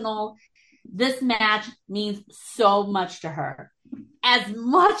emotional. This match means so much to her. As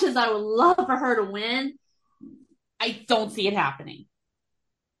much as I would love for her to win, I don't see it happening.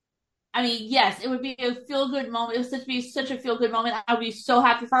 I mean, yes, it would be a feel-good moment. It would be such a feel-good moment. I would be so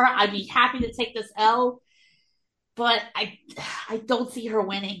happy for her. I'd be happy to take this L. But I don't see her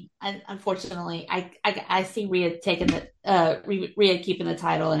winning. Unfortunately, I see Rhea Rhea keeping the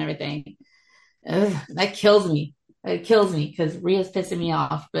title and everything. That kills me. It kills me because Rhea's pissing me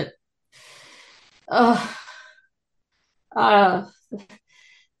off. But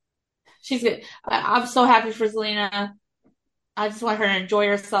she's good. I'm so happy for Zelina. I just want her to enjoy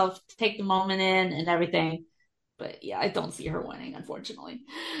herself, take the moment in and everything. But yeah, I don't see her winning, unfortunately.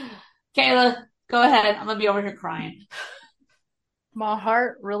 Kayla, go ahead. I'm going to be over here crying. My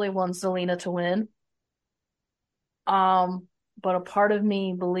heart really wants Zelina to win. But a part of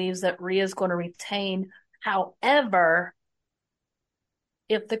me believes that Rhea's going to retain. However,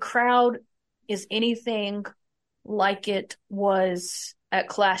 if the crowd is anything like it was at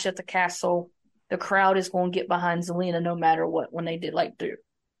Clash at the Castle, the crowd is going to get behind Zelina no matter what when they did do.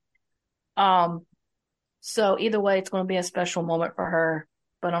 So either way, it's going to be a special moment for her.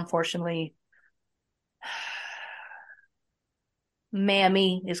 But unfortunately,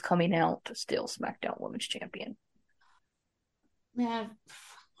 Mammy is coming out still SmackDown Women's Champion. Man.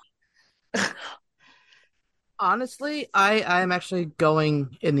 Honestly, I'm actually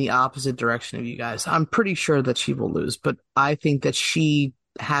going in the opposite direction of you guys. I'm pretty sure that she will lose, but I think that she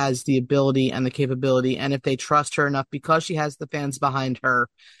has the ability and the capability, and if they trust her enough, because she has the fans behind her,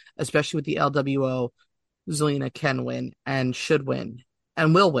 especially with the LWO, Zelina can win and should win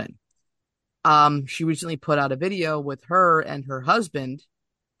and will win. She recently put out a video with her and her husband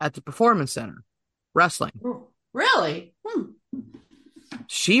at the Performance Center wrestling. Really?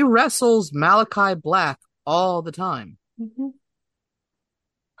 She wrestles Malachi Black all the time. Mm-hmm.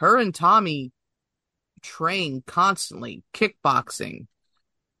 Her and Tommy train constantly, kickboxing.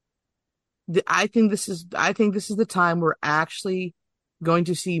 I think this is the time we're actually going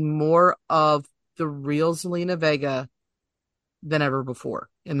to see more of the real Zelina Vega than ever before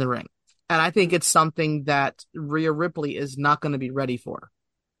in the ring. And I think it's something that Rhea Ripley is not going to be ready for.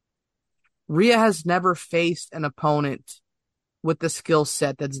 Rhea has never faced an opponent with the skill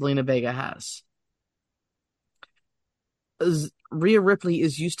set that Zelina Vega has. Rhea Ripley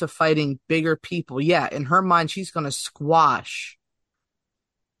is used to fighting bigger people. Yeah, in her mind, she's going to squash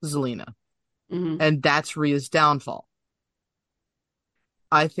Zelina. Mm-hmm. And that's Rhea's downfall.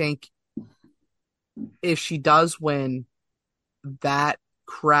 I think if she does win, that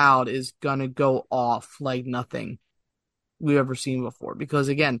crowd is going to go off like nothing we've ever seen before. Because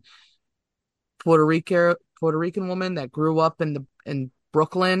again, Puerto Rican woman that grew up in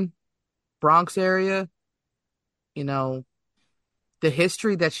Brooklyn, Bronx area, you know, the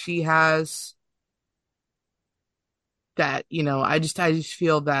history that she has, that, you know, I just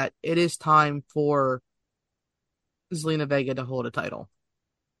feel that it is time for Zelina Vega to hold a title.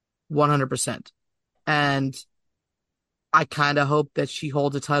 100%. And I kind of hope that she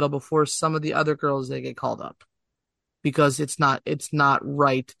holds a title before some of the other girls that get called up. Because it's not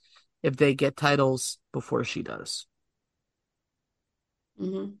right if they get titles before she does.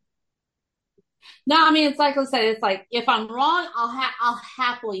 Mm-hmm. No, I mean, it's like I said, it's like, if I'm wrong, I'll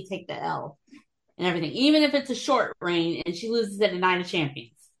happily take the L and everything, even if it's a short reign and she loses it at Night of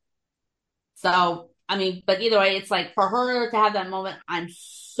Champions. So, I mean, but either way, it's like, for her to have that moment, I'm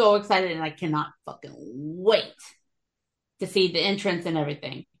so excited and I cannot fucking wait to see the entrance and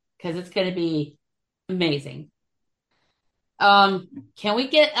everything, because it's going to be amazing. Can we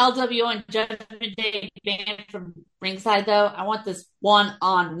get LWO and Judgment Day banned from ringside, though? I want this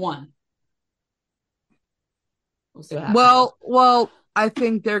one-on-one. We'll see what happens. Well, I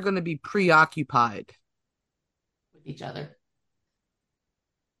think they're going to be preoccupied With each other.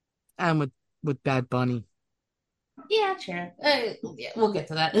 And with Bad Bunny. Yeah, sure. Yeah, we'll get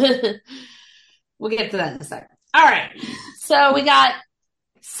to that. We'll get to that in a second. All right. So we got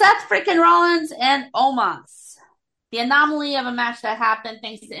Seth freaking Rollins and Omos. The anomaly of a match that happened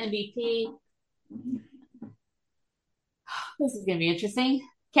thanks to MVP. This is going to be interesting.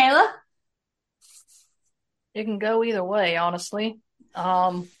 Kayla? It can go either way, honestly.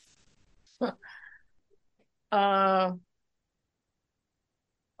 Omos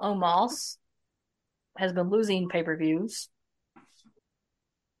has been losing pay-per-views.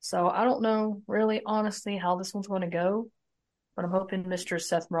 So I don't know, really, honestly, how this one's going to go. But I'm hoping Mr.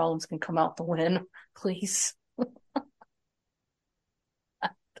 Seth Rollins can come out to win, please.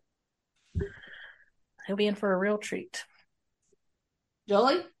 He'll be in for a real treat.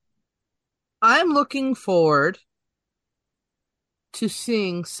 Jolie? I'm looking forward to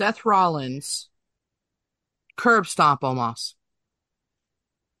seeing Seth Rollins curb stomp Omos.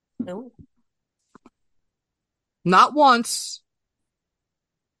 Ooh. Not once,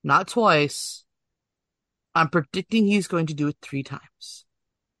 not twice. I'm predicting he's going to do it 3 times.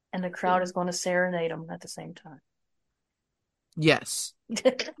 And the crowd is going to serenade him at the same time. Yes.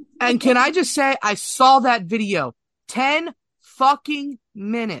 And can I just say, I saw that video. 10 fucking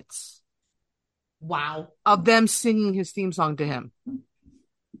minutes. Wow. Of them singing his theme song to him.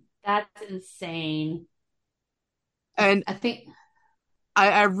 That's insane. And I think...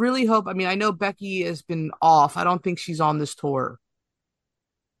 I really hope, I mean, I know Becky has been off. I don't think she's on this tour.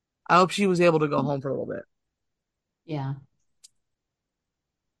 I hope she was able to go home for a little bit. Yeah.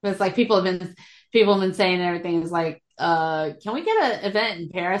 But it's like people have been saying everything is like, can we get an event in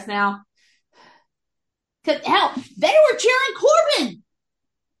Paris now? Cause hell, they were cheering Corbin.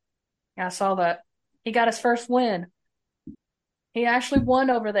 Yeah, I saw that. He got his first win. He actually won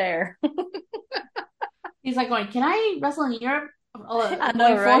over there. He's like going, can I wrestle in Europe? I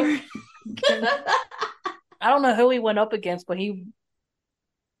know, right? I don't know who he went up against, but he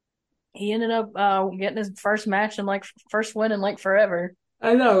ended up getting his first match and first win in forever.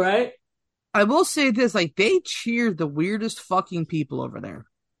 I know, right? I will say this, they cheered the weirdest fucking people over there.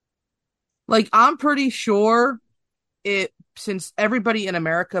 I'm pretty sure since everybody in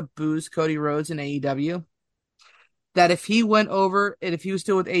America boos Cody Rhodes in AEW, that if he went over and if he was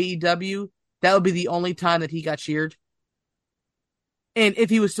still with AEW, that would be the only time that he got cheered. And if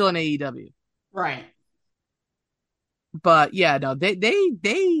he was still in AEW. Right. But yeah, no,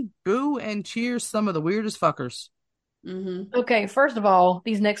 they boo and cheer some of the weirdest fuckers. Mm-hmm. Okay, first of all,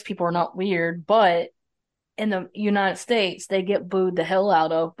 these next people are not weird, but in the United States, they get booed the hell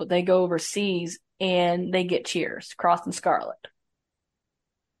out of, but they go overseas and they get cheers. Cross and Scarlet.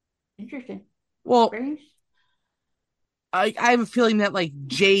 Interesting. Well, I have a feeling that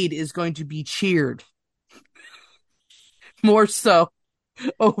Jade is going to be cheered more so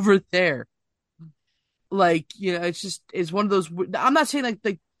over there. It's one of those. I'm not saying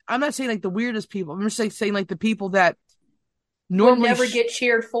I'm not saying the weirdest people. I'm just saying the people that would never get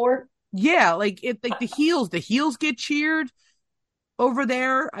cheered for. Yeah, like the heels get cheered over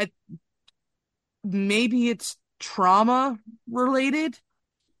there. Maybe it's trauma related.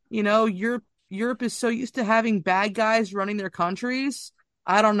 Europe is so used to having bad guys running their countries.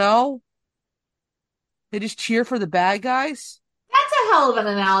 I don't know. They just cheer for the bad guys. That's a hell of an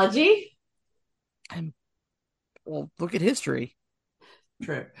analogy. Well, look at history.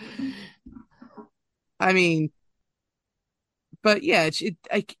 True. I mean, but yeah,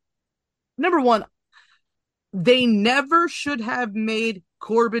 number one, they never should have made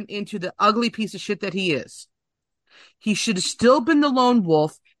Corbin into the ugly piece of shit that he is. He should have still been the lone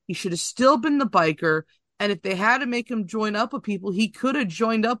wolf. He should have still been the biker. And if they had to make him join up with people, he could have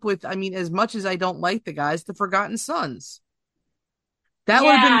joined up with, as much as I don't like the guys, the Forgotten Sons. That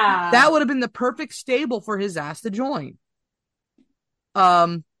would have been the perfect stable for his ass to join.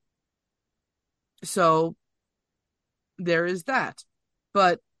 So there is that.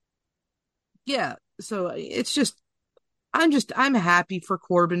 But yeah, so it's just I'm happy for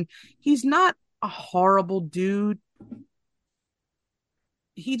Corbin. He's not a horrible dude.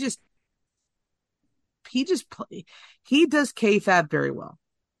 He does kayfabe very well.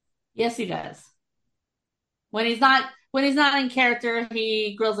 Yes, he does. When he's not in character,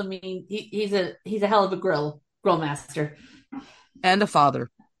 he grills a mean. He's a hell of a grill master and a father.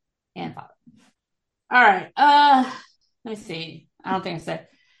 All right. Let me see. I don't think I said.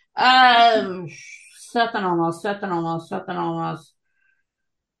 Seth and almost.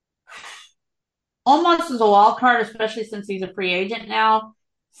 Almost is a wild card, especially since he's a free agent now.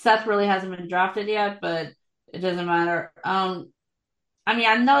 Seth really hasn't been drafted yet, but it doesn't matter. I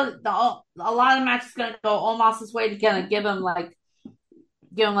know a lot of the match is going to go Omos's way to kind of give him like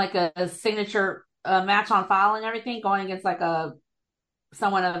a signature match on file and everything, going against like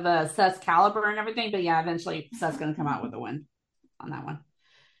someone of Seth's caliber and everything. But yeah, eventually Seth's going to come out with a win on that one.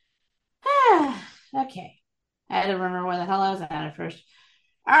 Okay. I had to remember where the hell I was at first.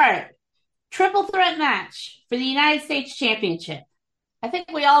 All right. Triple threat match for the United States Championship. I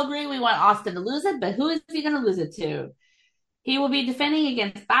think we all agree we want Austin to lose it, but who is he going to lose it to? He will be defending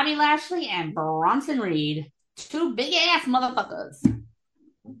against Bobby Lashley and Bronson Reed. Two big-ass motherfuckers.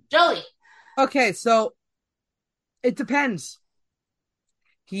 Jolie. Okay, so it depends.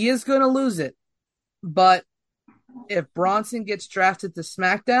 He is going to lose it, but if Bronson gets drafted to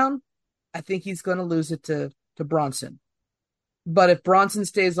SmackDown, I think he's going to lose it to Bronson. But if Bronson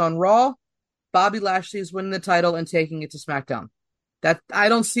stays on Raw, Bobby Lashley is winning the title and taking it to SmackDown. I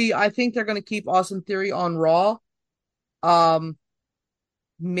think they're going to keep Austin Theory on Raw.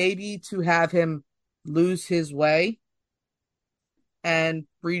 Maybe to have him lose his way and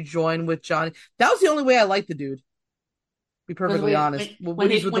rejoin with Johnny. That was the only way I liked the dude. Be perfectly honest.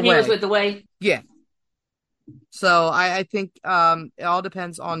 When he was with the way. Yeah. So I think it all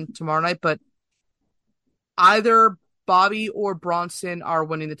depends on tomorrow night, but either Bobby or Bronson are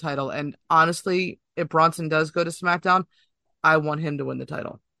winning the title. And honestly, if Bronson does go to SmackDown, I want him to win the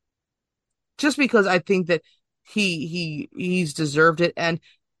title. Just because I think that he's deserved it. And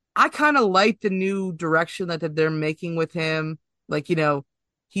I kind of like the new direction that they're making with him. Like,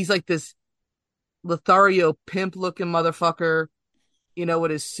 he's like this Lothario pimp looking motherfucker,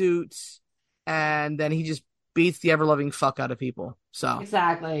 with his suits. And then he just beats the ever loving fuck out of people. So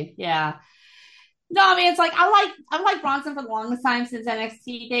exactly. Yeah. No, it's like I like Bronson for the longest time since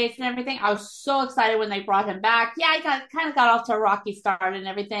NXT days and everything. I was so excited when they brought him back. Yeah, he kind of got off to a rocky start and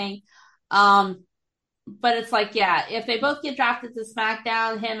everything. But it's like, yeah, if they both get drafted to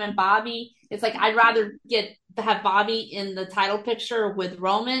SmackDown, him and Bobby, it's like I'd rather have Bobby in the title picture with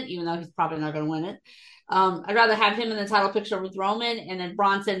Roman, even though he's probably not going to win it. I'd rather have him in the title picture with Roman and then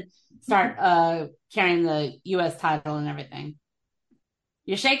Bronson start carrying the U.S. title and everything.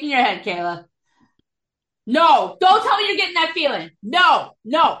 You're shaking your head, Kayla. No, don't tell me you're getting that feeling. No.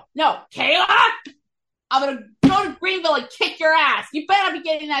 Kayla, I'm going to go to Greenville and kick your ass. You better be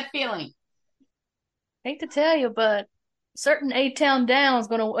getting that feeling. Hate to tell you, but certain A-Town Down is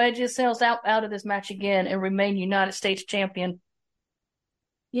going to wedge himself out of this match again and remain United States champion.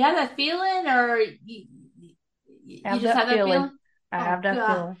 You have that feeling, or you just have that feeling? I have that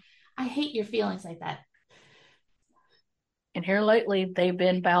feeling. I hate your feelings like that. And here lately, they've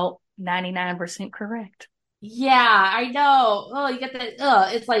been about 99% correct. Yeah, I know. Oh, you get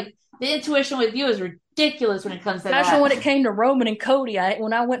that. It's like the intuition with you is ridiculous when it comes to that. Especially when it came to Roman and Cody.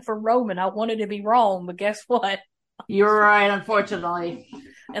 When I went for Roman, I wanted to be wrong, but guess what? You're right, unfortunately.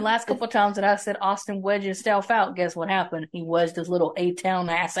 And last couple of times that I said Austin wedged himself out, guess what happened? He wedged his little A-Town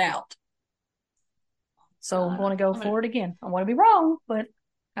ass out. So I'm going to go for it again. I want to be wrong, but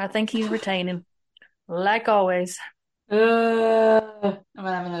I think he's retaining. Like always. I think I'm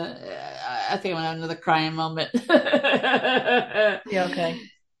gonna have another crying moment. Yeah, okay.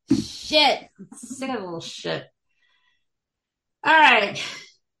 Shit. Sick of the little shit. All right.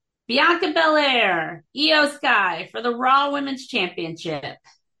 Bianca Belair, Io Sky for the Raw Women's Championship.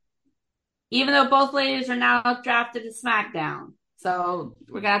 Even though both ladies are now drafted to SmackDown. So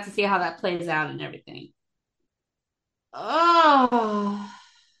we're gonna have to see how that plays out and everything. Oh.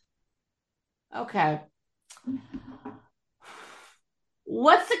 Okay.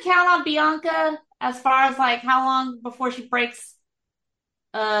 What's the count on Bianca as far as like how long before she breaks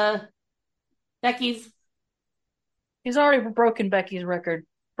uh Becky's? He's already broken Becky's record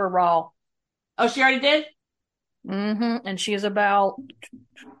for Raw. Oh, she already did? And she is about.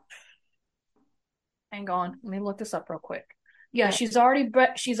 Hang on, let me look this up real quick. Yeah, she's already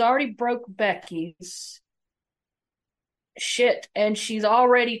broke Becky's shit, and she's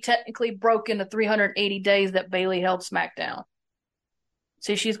already technically broken the 380 days that Bayley held SmackDown.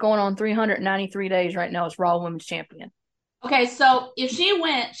 See, she's going on 393 days right now as Raw Women's Champion. Okay, so if she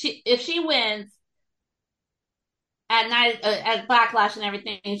wins at night at Backlash and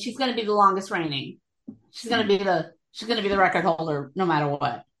everything, she's going to be the longest reigning. She's going to be the record holder no matter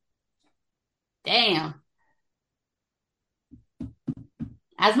what. Damn.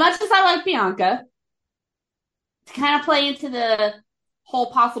 As much as I like Bianca, to kind of play into the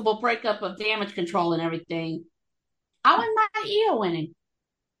whole possible breakup of Damage Control and everything, I wouldn't mind Io winning.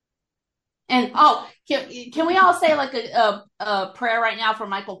 And can we all say like a prayer right now for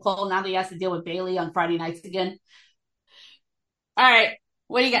Michael Cole now that he has to deal with Bayley on Friday nights again? All right,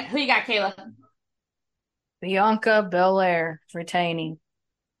 what do you got? Who you got, Kayla? Bianca Belair retaining.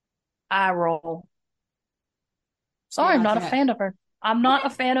 Eye roll. Sorry, I'm not a fan of her. I'm not a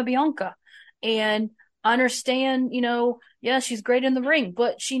fan of Bianca. And understand, yeah, she's great in the ring,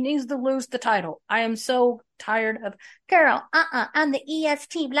 but she needs to lose the title. I am so tired of, girl, I'm the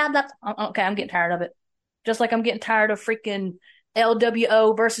EST, blah, blah. Okay, I'm getting tired of it. Just like I'm getting tired of freaking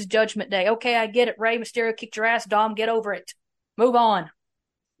LWO versus Judgment Day. Okay, I get it. Rey Mysterio kicked your ass, Dom. Get over it. Move on.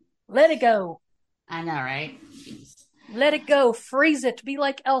 Let it go. I know, right? Jeez. Let it go. Freeze it. Be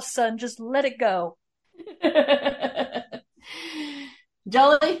like Elsa and just let it go.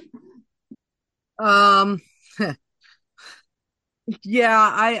 Jolie?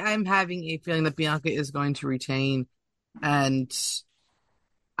 Yeah, I'm having a feeling that Bianca is going to retain, and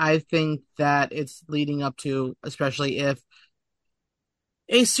I think that it's leading up to, especially if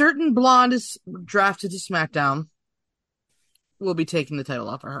a certain blonde is drafted to SmackDown, will be taking the title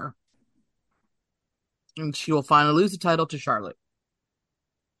off of her. And she will finally lose the title to Charlotte.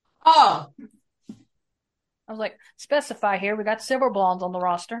 Oh. I was like, specify here. We got several blondes on the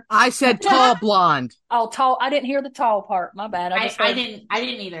roster. I said tall blonde. Oh, tall. I didn't hear the tall part. My bad. I didn't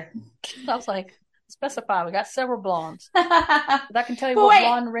either. I was like, specify. We got several blondes. I can tell you what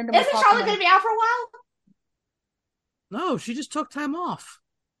blonde random. Isn't Charlotte going to be out for a while? No, she just took time off.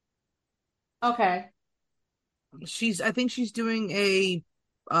 Okay. I think she's doing a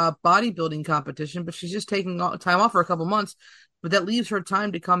bodybuilding competition, but she's just taking time off for a couple months. But that leaves her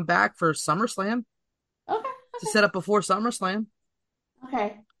time to come back for SummerSlam. Okay. To set up before SummerSlam.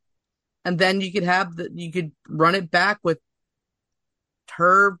 Okay. And then you could run it back with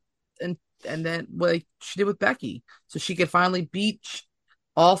her and then like she did with Becky. So she could finally beat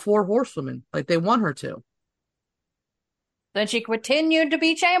all four horsewomen like they want her to. Then she continued to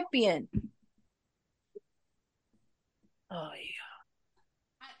be champion. Oh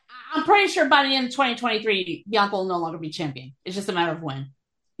yeah. I'm pretty sure by the end of 2023, Bianca will no longer be champion. It's just a matter of when.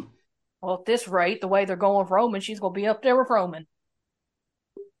 Well, at this rate, the way they're going with Roman, she's going to be up there with Roman.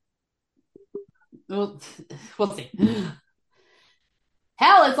 We'll see.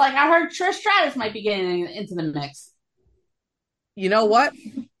 Hell, it's like I heard Trish Stratus might be getting into the mix. You know what?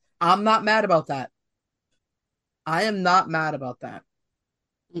 I'm not mad about that. I am not mad about that.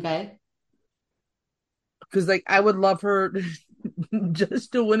 Okay. Because, I would love her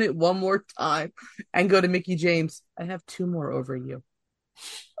just to win it one more time and go to Mickie James. I have 2 more over you.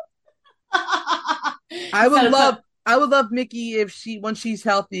 I would love Mickie when she's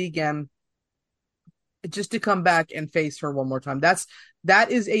healthy again, just to come back and face her one more time. That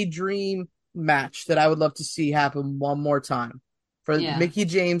is a dream match that I would love to see happen one more time for Mickie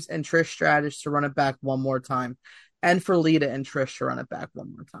James and Trish Stratus to run it back one more time, and for Lita and Trish to run it back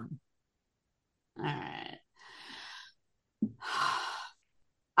one more time.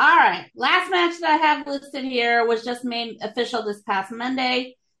 All right. Last match that I have listed here was just made official this past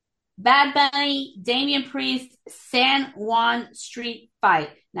Monday. Bad Bunny, Damian Priest, San Juan Street fight.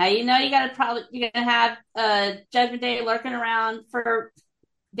 Now you're gonna have Judgment Day lurking around for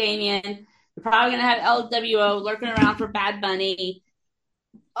Damian. We're probably gonna have LWO lurking around for Bad Bunny.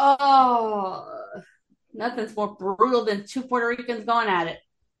 Oh, nothing's more brutal than two Puerto Ricans going at it.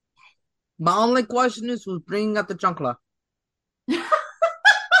 My only question is who's bringing out the chancla?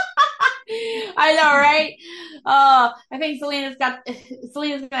 I know, right? I think Selena's gonna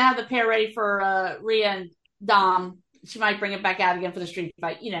have the pair ready for Rhea and Dom. She might bring it back out again for the street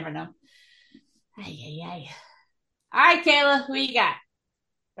fight. You never know. Ay, ay, ay. All right, Kayla, who you got?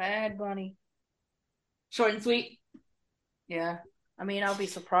 Bad Bunny. Short and sweet. Yeah. I mean, I'll be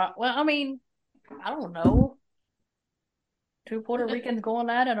surprised. Well, I mean, I don't know. Two Puerto Ricans going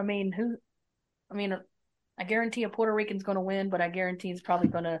at it. I mean, I guarantee a Puerto Rican's going to win, but I guarantee it's probably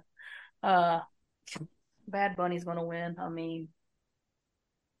going to, Bad Bunny's going to win. I mean,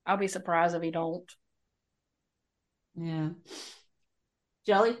 I'll be surprised if he don't. Yeah.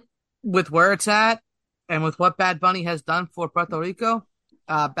 Jolie? With where it's at and with what Bad Bunny has done for Puerto Rico,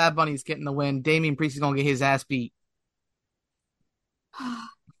 Bad Bunny's getting the win. Damian Priest is going to get his ass beat.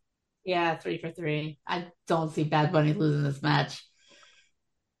 Yeah, 3 for 3. I don't see Bad Bunny losing this match.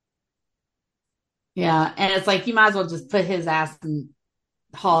 Yeah, and it's like you might as well just put his ass in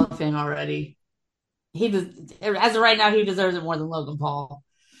Hall of Fame already. He does, as of right now, he deserves it more than Logan Paul.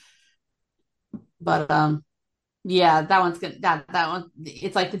 But yeah, that one's good. That one,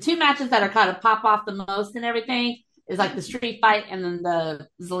 it's like the two matches that are kind of pop off the most and everything is like the street fight and then the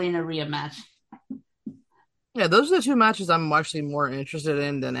Zelina Rhea match. Yeah, those are the two matches I'm actually more interested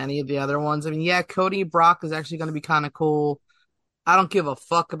in than any of the other ones. I mean, yeah, Cody Brock is actually going to be kind of cool. I don't give a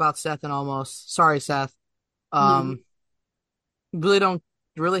fuck about Seth and Omos. Sorry, Seth. Really don't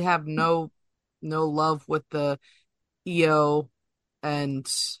really have no love with the Io and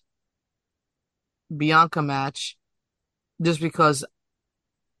Bianca match, just because,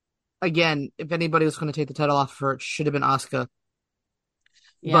 again, if anybody was going to take the title off of her, it should have been Asuka.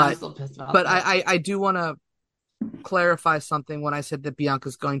 Yeah, I'm still pissed about but that. I do want to clarify something when I said that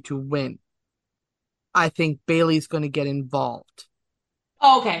Bianca's going to win. I think Bayley's going to get involved.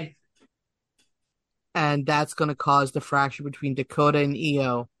 Okay. And that's going to cause the fracture between Dakota and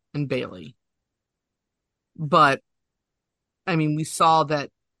Io and Bayley. But, I mean, we saw that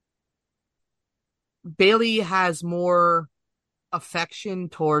Bayley has more affection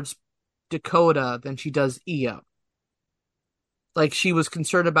towards Dakota than she does Io. Like, she was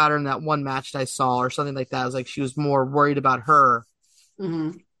concerned about her in that one match that I saw or something like that. It was like she was more worried about her.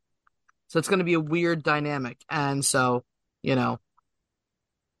 Mm-hmm. So it's going to be a weird dynamic. And so, you know,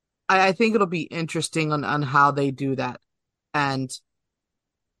 I think it'll be interesting on how they do that. And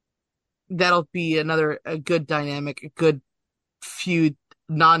that'll be a good dynamic, a good feud,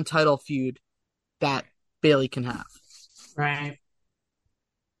 non-title feud that Bayley can have. Right.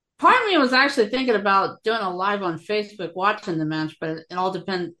 Part of me was actually thinking about doing a live on Facebook watching the match, but it all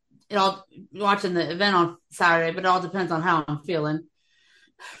depends. Watching the event on Saturday, but it all depends on how I'm feeling.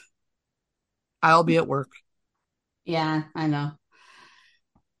 I'll be at work. Yeah, I know.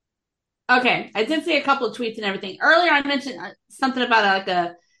 Okay, I did see a couple of tweets and everything. Earlier, I mentioned something about like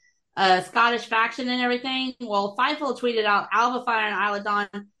a Scottish faction and everything. Well, Fightful tweeted out Alba Fire and Isla Dawn.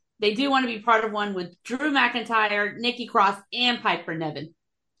 They do want to be part of one with Drew McIntyre, Nikki Cross, and Piper Niven.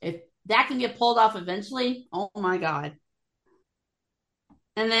 If that can get pulled off eventually, oh my God.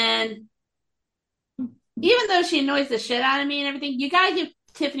 And then, even though she annoys the shit out of me and everything, you gotta give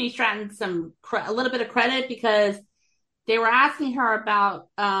Tiffany Stratton a little bit of credit, because they were asking her about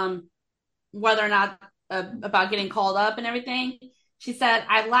whether or not about getting called up and everything. She said,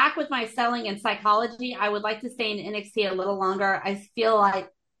 "I lack with my selling and psychology. I would like to stay in NXT a little longer. I feel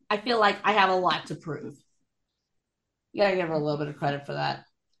like I have a lot to prove." You gotta give her a little bit of credit for that.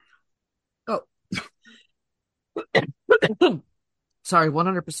 Oh, sorry,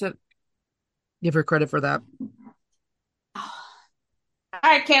 100%. Give her credit for that. All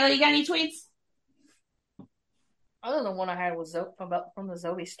right, Kayla, you got any tweets? Other than one I had was from the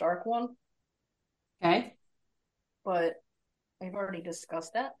Zoe Stark one. Okay. But we've already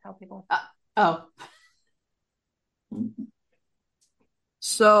discussed that. How people. Oh.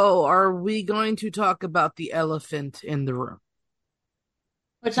 So, are we going to talk about the elephant in the room?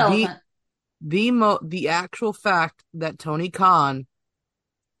 Which elephant? The actual fact that Tony Khan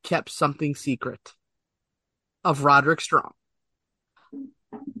kept something secret of Roderick Strong.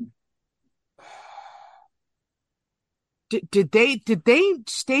 Did they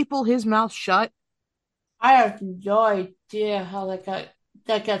staple his mouth shut? I have no idea how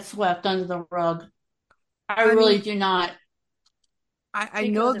that got swept under the rug. I really do not. I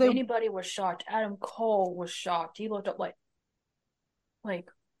know if anybody was shocked, Adam Cole was shocked. He looked up like,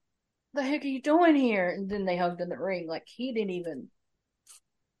 the heck are you doing here? And then they hugged in the ring. Like, he didn't even.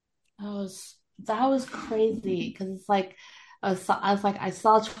 That was crazy because it's like I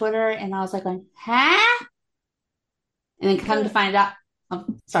saw Twitter and I was like going, huh? And then come to find out,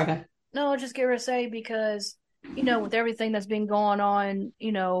 sorry, go ahead. No, just get her to say because, with everything that's been going on,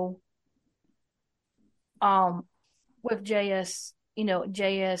 with JAS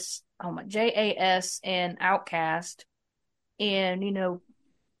and Outcast, and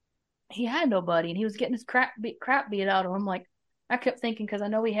he had nobody, and he was getting his crap beat out of him. Like, I kept thinking because I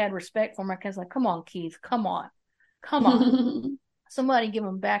know he had respect for him. I was like, "Come on, Keith, come on, somebody give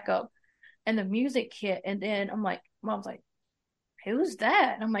him backup." And the music hit, and then Mom's like, "Who's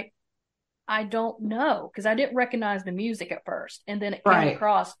that?" And I'm like, "I don't know," because I didn't recognize the music at first, and then it came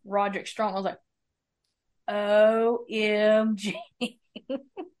across Roderick Strong. I was like, OMG.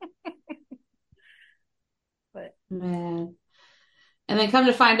 But Man. And then come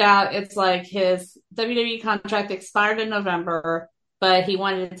to find out, it's like his WWE contract expired in November, but he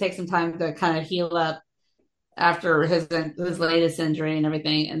wanted to take some time to kind of heal up after his latest injury and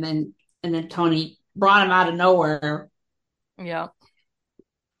everything. And then Tony brought him out of nowhere. Yeah.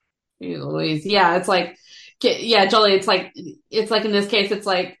 Louise. Yeah, it's like, yeah, Jolie, it's like in this case, it's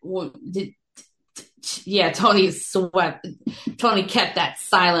like, Tony kept that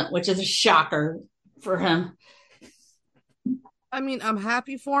silent, which is a shocker for him. I mean, I'm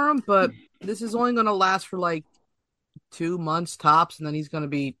happy for him, but this is only going to last for like 2 months tops, and then he's going to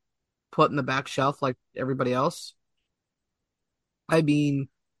be put in the back shelf like everybody else. I mean,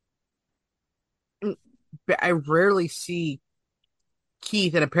 I rarely see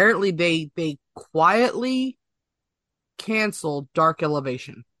Keith, and apparently they quietly canceled Dark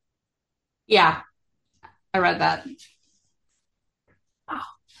Elevation. Yeah, I read that.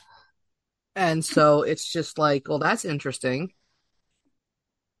 And so it's just like, well, that's interesting.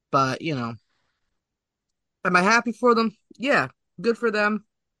 But, am I happy for them? Yeah, good for them.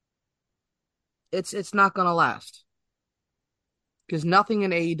 It's not gonna last. Because nothing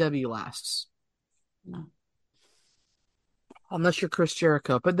in AEW lasts. No. Unless you're Chris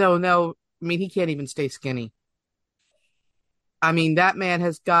Jericho. But no, I mean, he can't even stay skinny. I mean, that man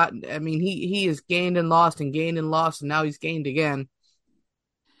has he has gained and lost, and now he's gained again.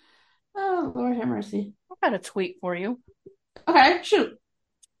 Oh, Lord have mercy. I got a tweet for you. Okay, shoot.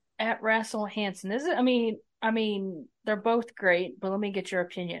 At Russell Hanson. I mean, they're both great, but let me get your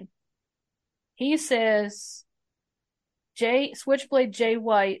opinion. He says Switchblade Jay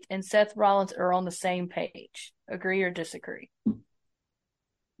White and Seth Rollins are on the same page. Agree or disagree?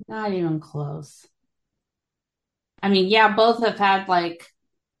 Not even close. I mean, yeah, both have had like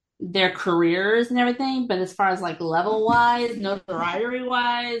their careers and everything, but as far as like level wise, notoriety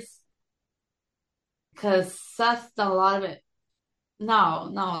wise, because Seth's done a lot of it. No,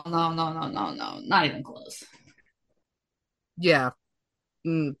 not even close. Yeah. I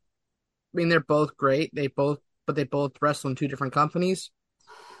mean, they're both great. They both wrestle in two different companies.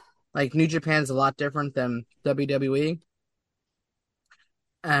 Like, New Japan's a lot different than WWE.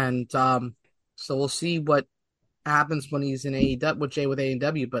 And so we'll see what happens when he's in AEW with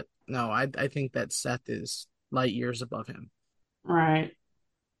AEW. But no, I think that Seth is light years above him. Right.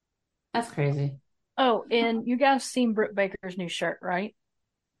 That's crazy. Oh, and you guys seen Britt Baker's new shirt, right?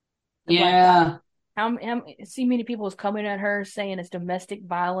 Yeah. See many people is coming at her saying it's domestic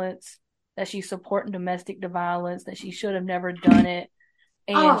violence, that she's supporting domestic violence, that she should have never done it.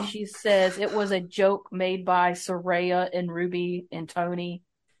 And she says it was a joke made by Saraya and Ruby and Tony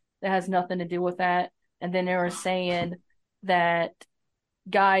that has nothing to do with that. And then they were saying that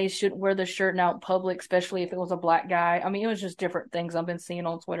guys shouldn't wear the shirt out in public, especially if it was a black guy. I mean, it was just different things I've been seeing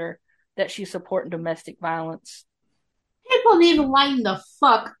on Twitter that she's supporting domestic violence. People need to lighten the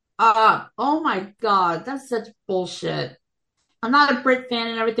fuck up. Oh my God. That's such bullshit. I'm not a Brit fan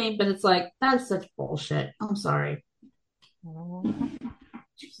and everything, but it's like, that's such bullshit. I'm sorry.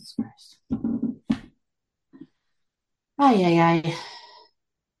 Jesus Christ. Ay.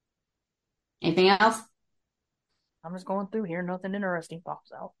 Anything else? I'm just going through here. Nothing interesting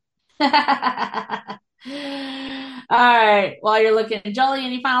pops out. All right. While you're looking, Jolie,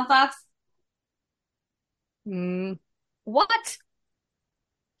 any final thoughts? What?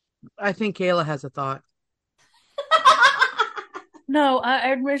 I think Kayla has a thought. No,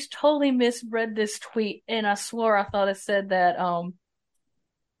 I totally misread this tweet, and I swore I thought it said that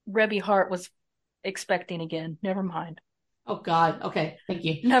Rebby Hart was expecting again. Never mind. Oh God. Okay. Thank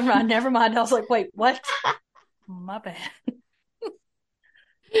you. Never mind. I was like, wait, what? My bad.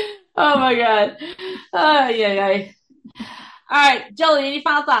 Oh my God. Yeah. All right, Jolie, any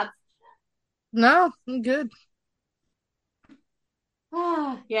final thoughts? No, I'm good.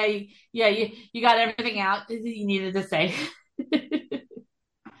 You got everything out you needed to say.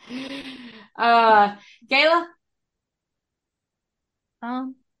 Kayla?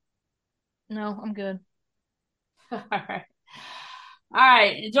 No, I'm good. All right. All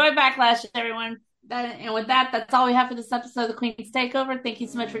right. Enjoy Backlash, everyone. And with that, that's all we have for this episode of the Queen's Takeover. Thank you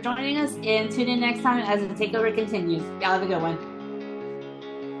so much for joining us, and tune in next time as the takeover continues. Y'all have a good one.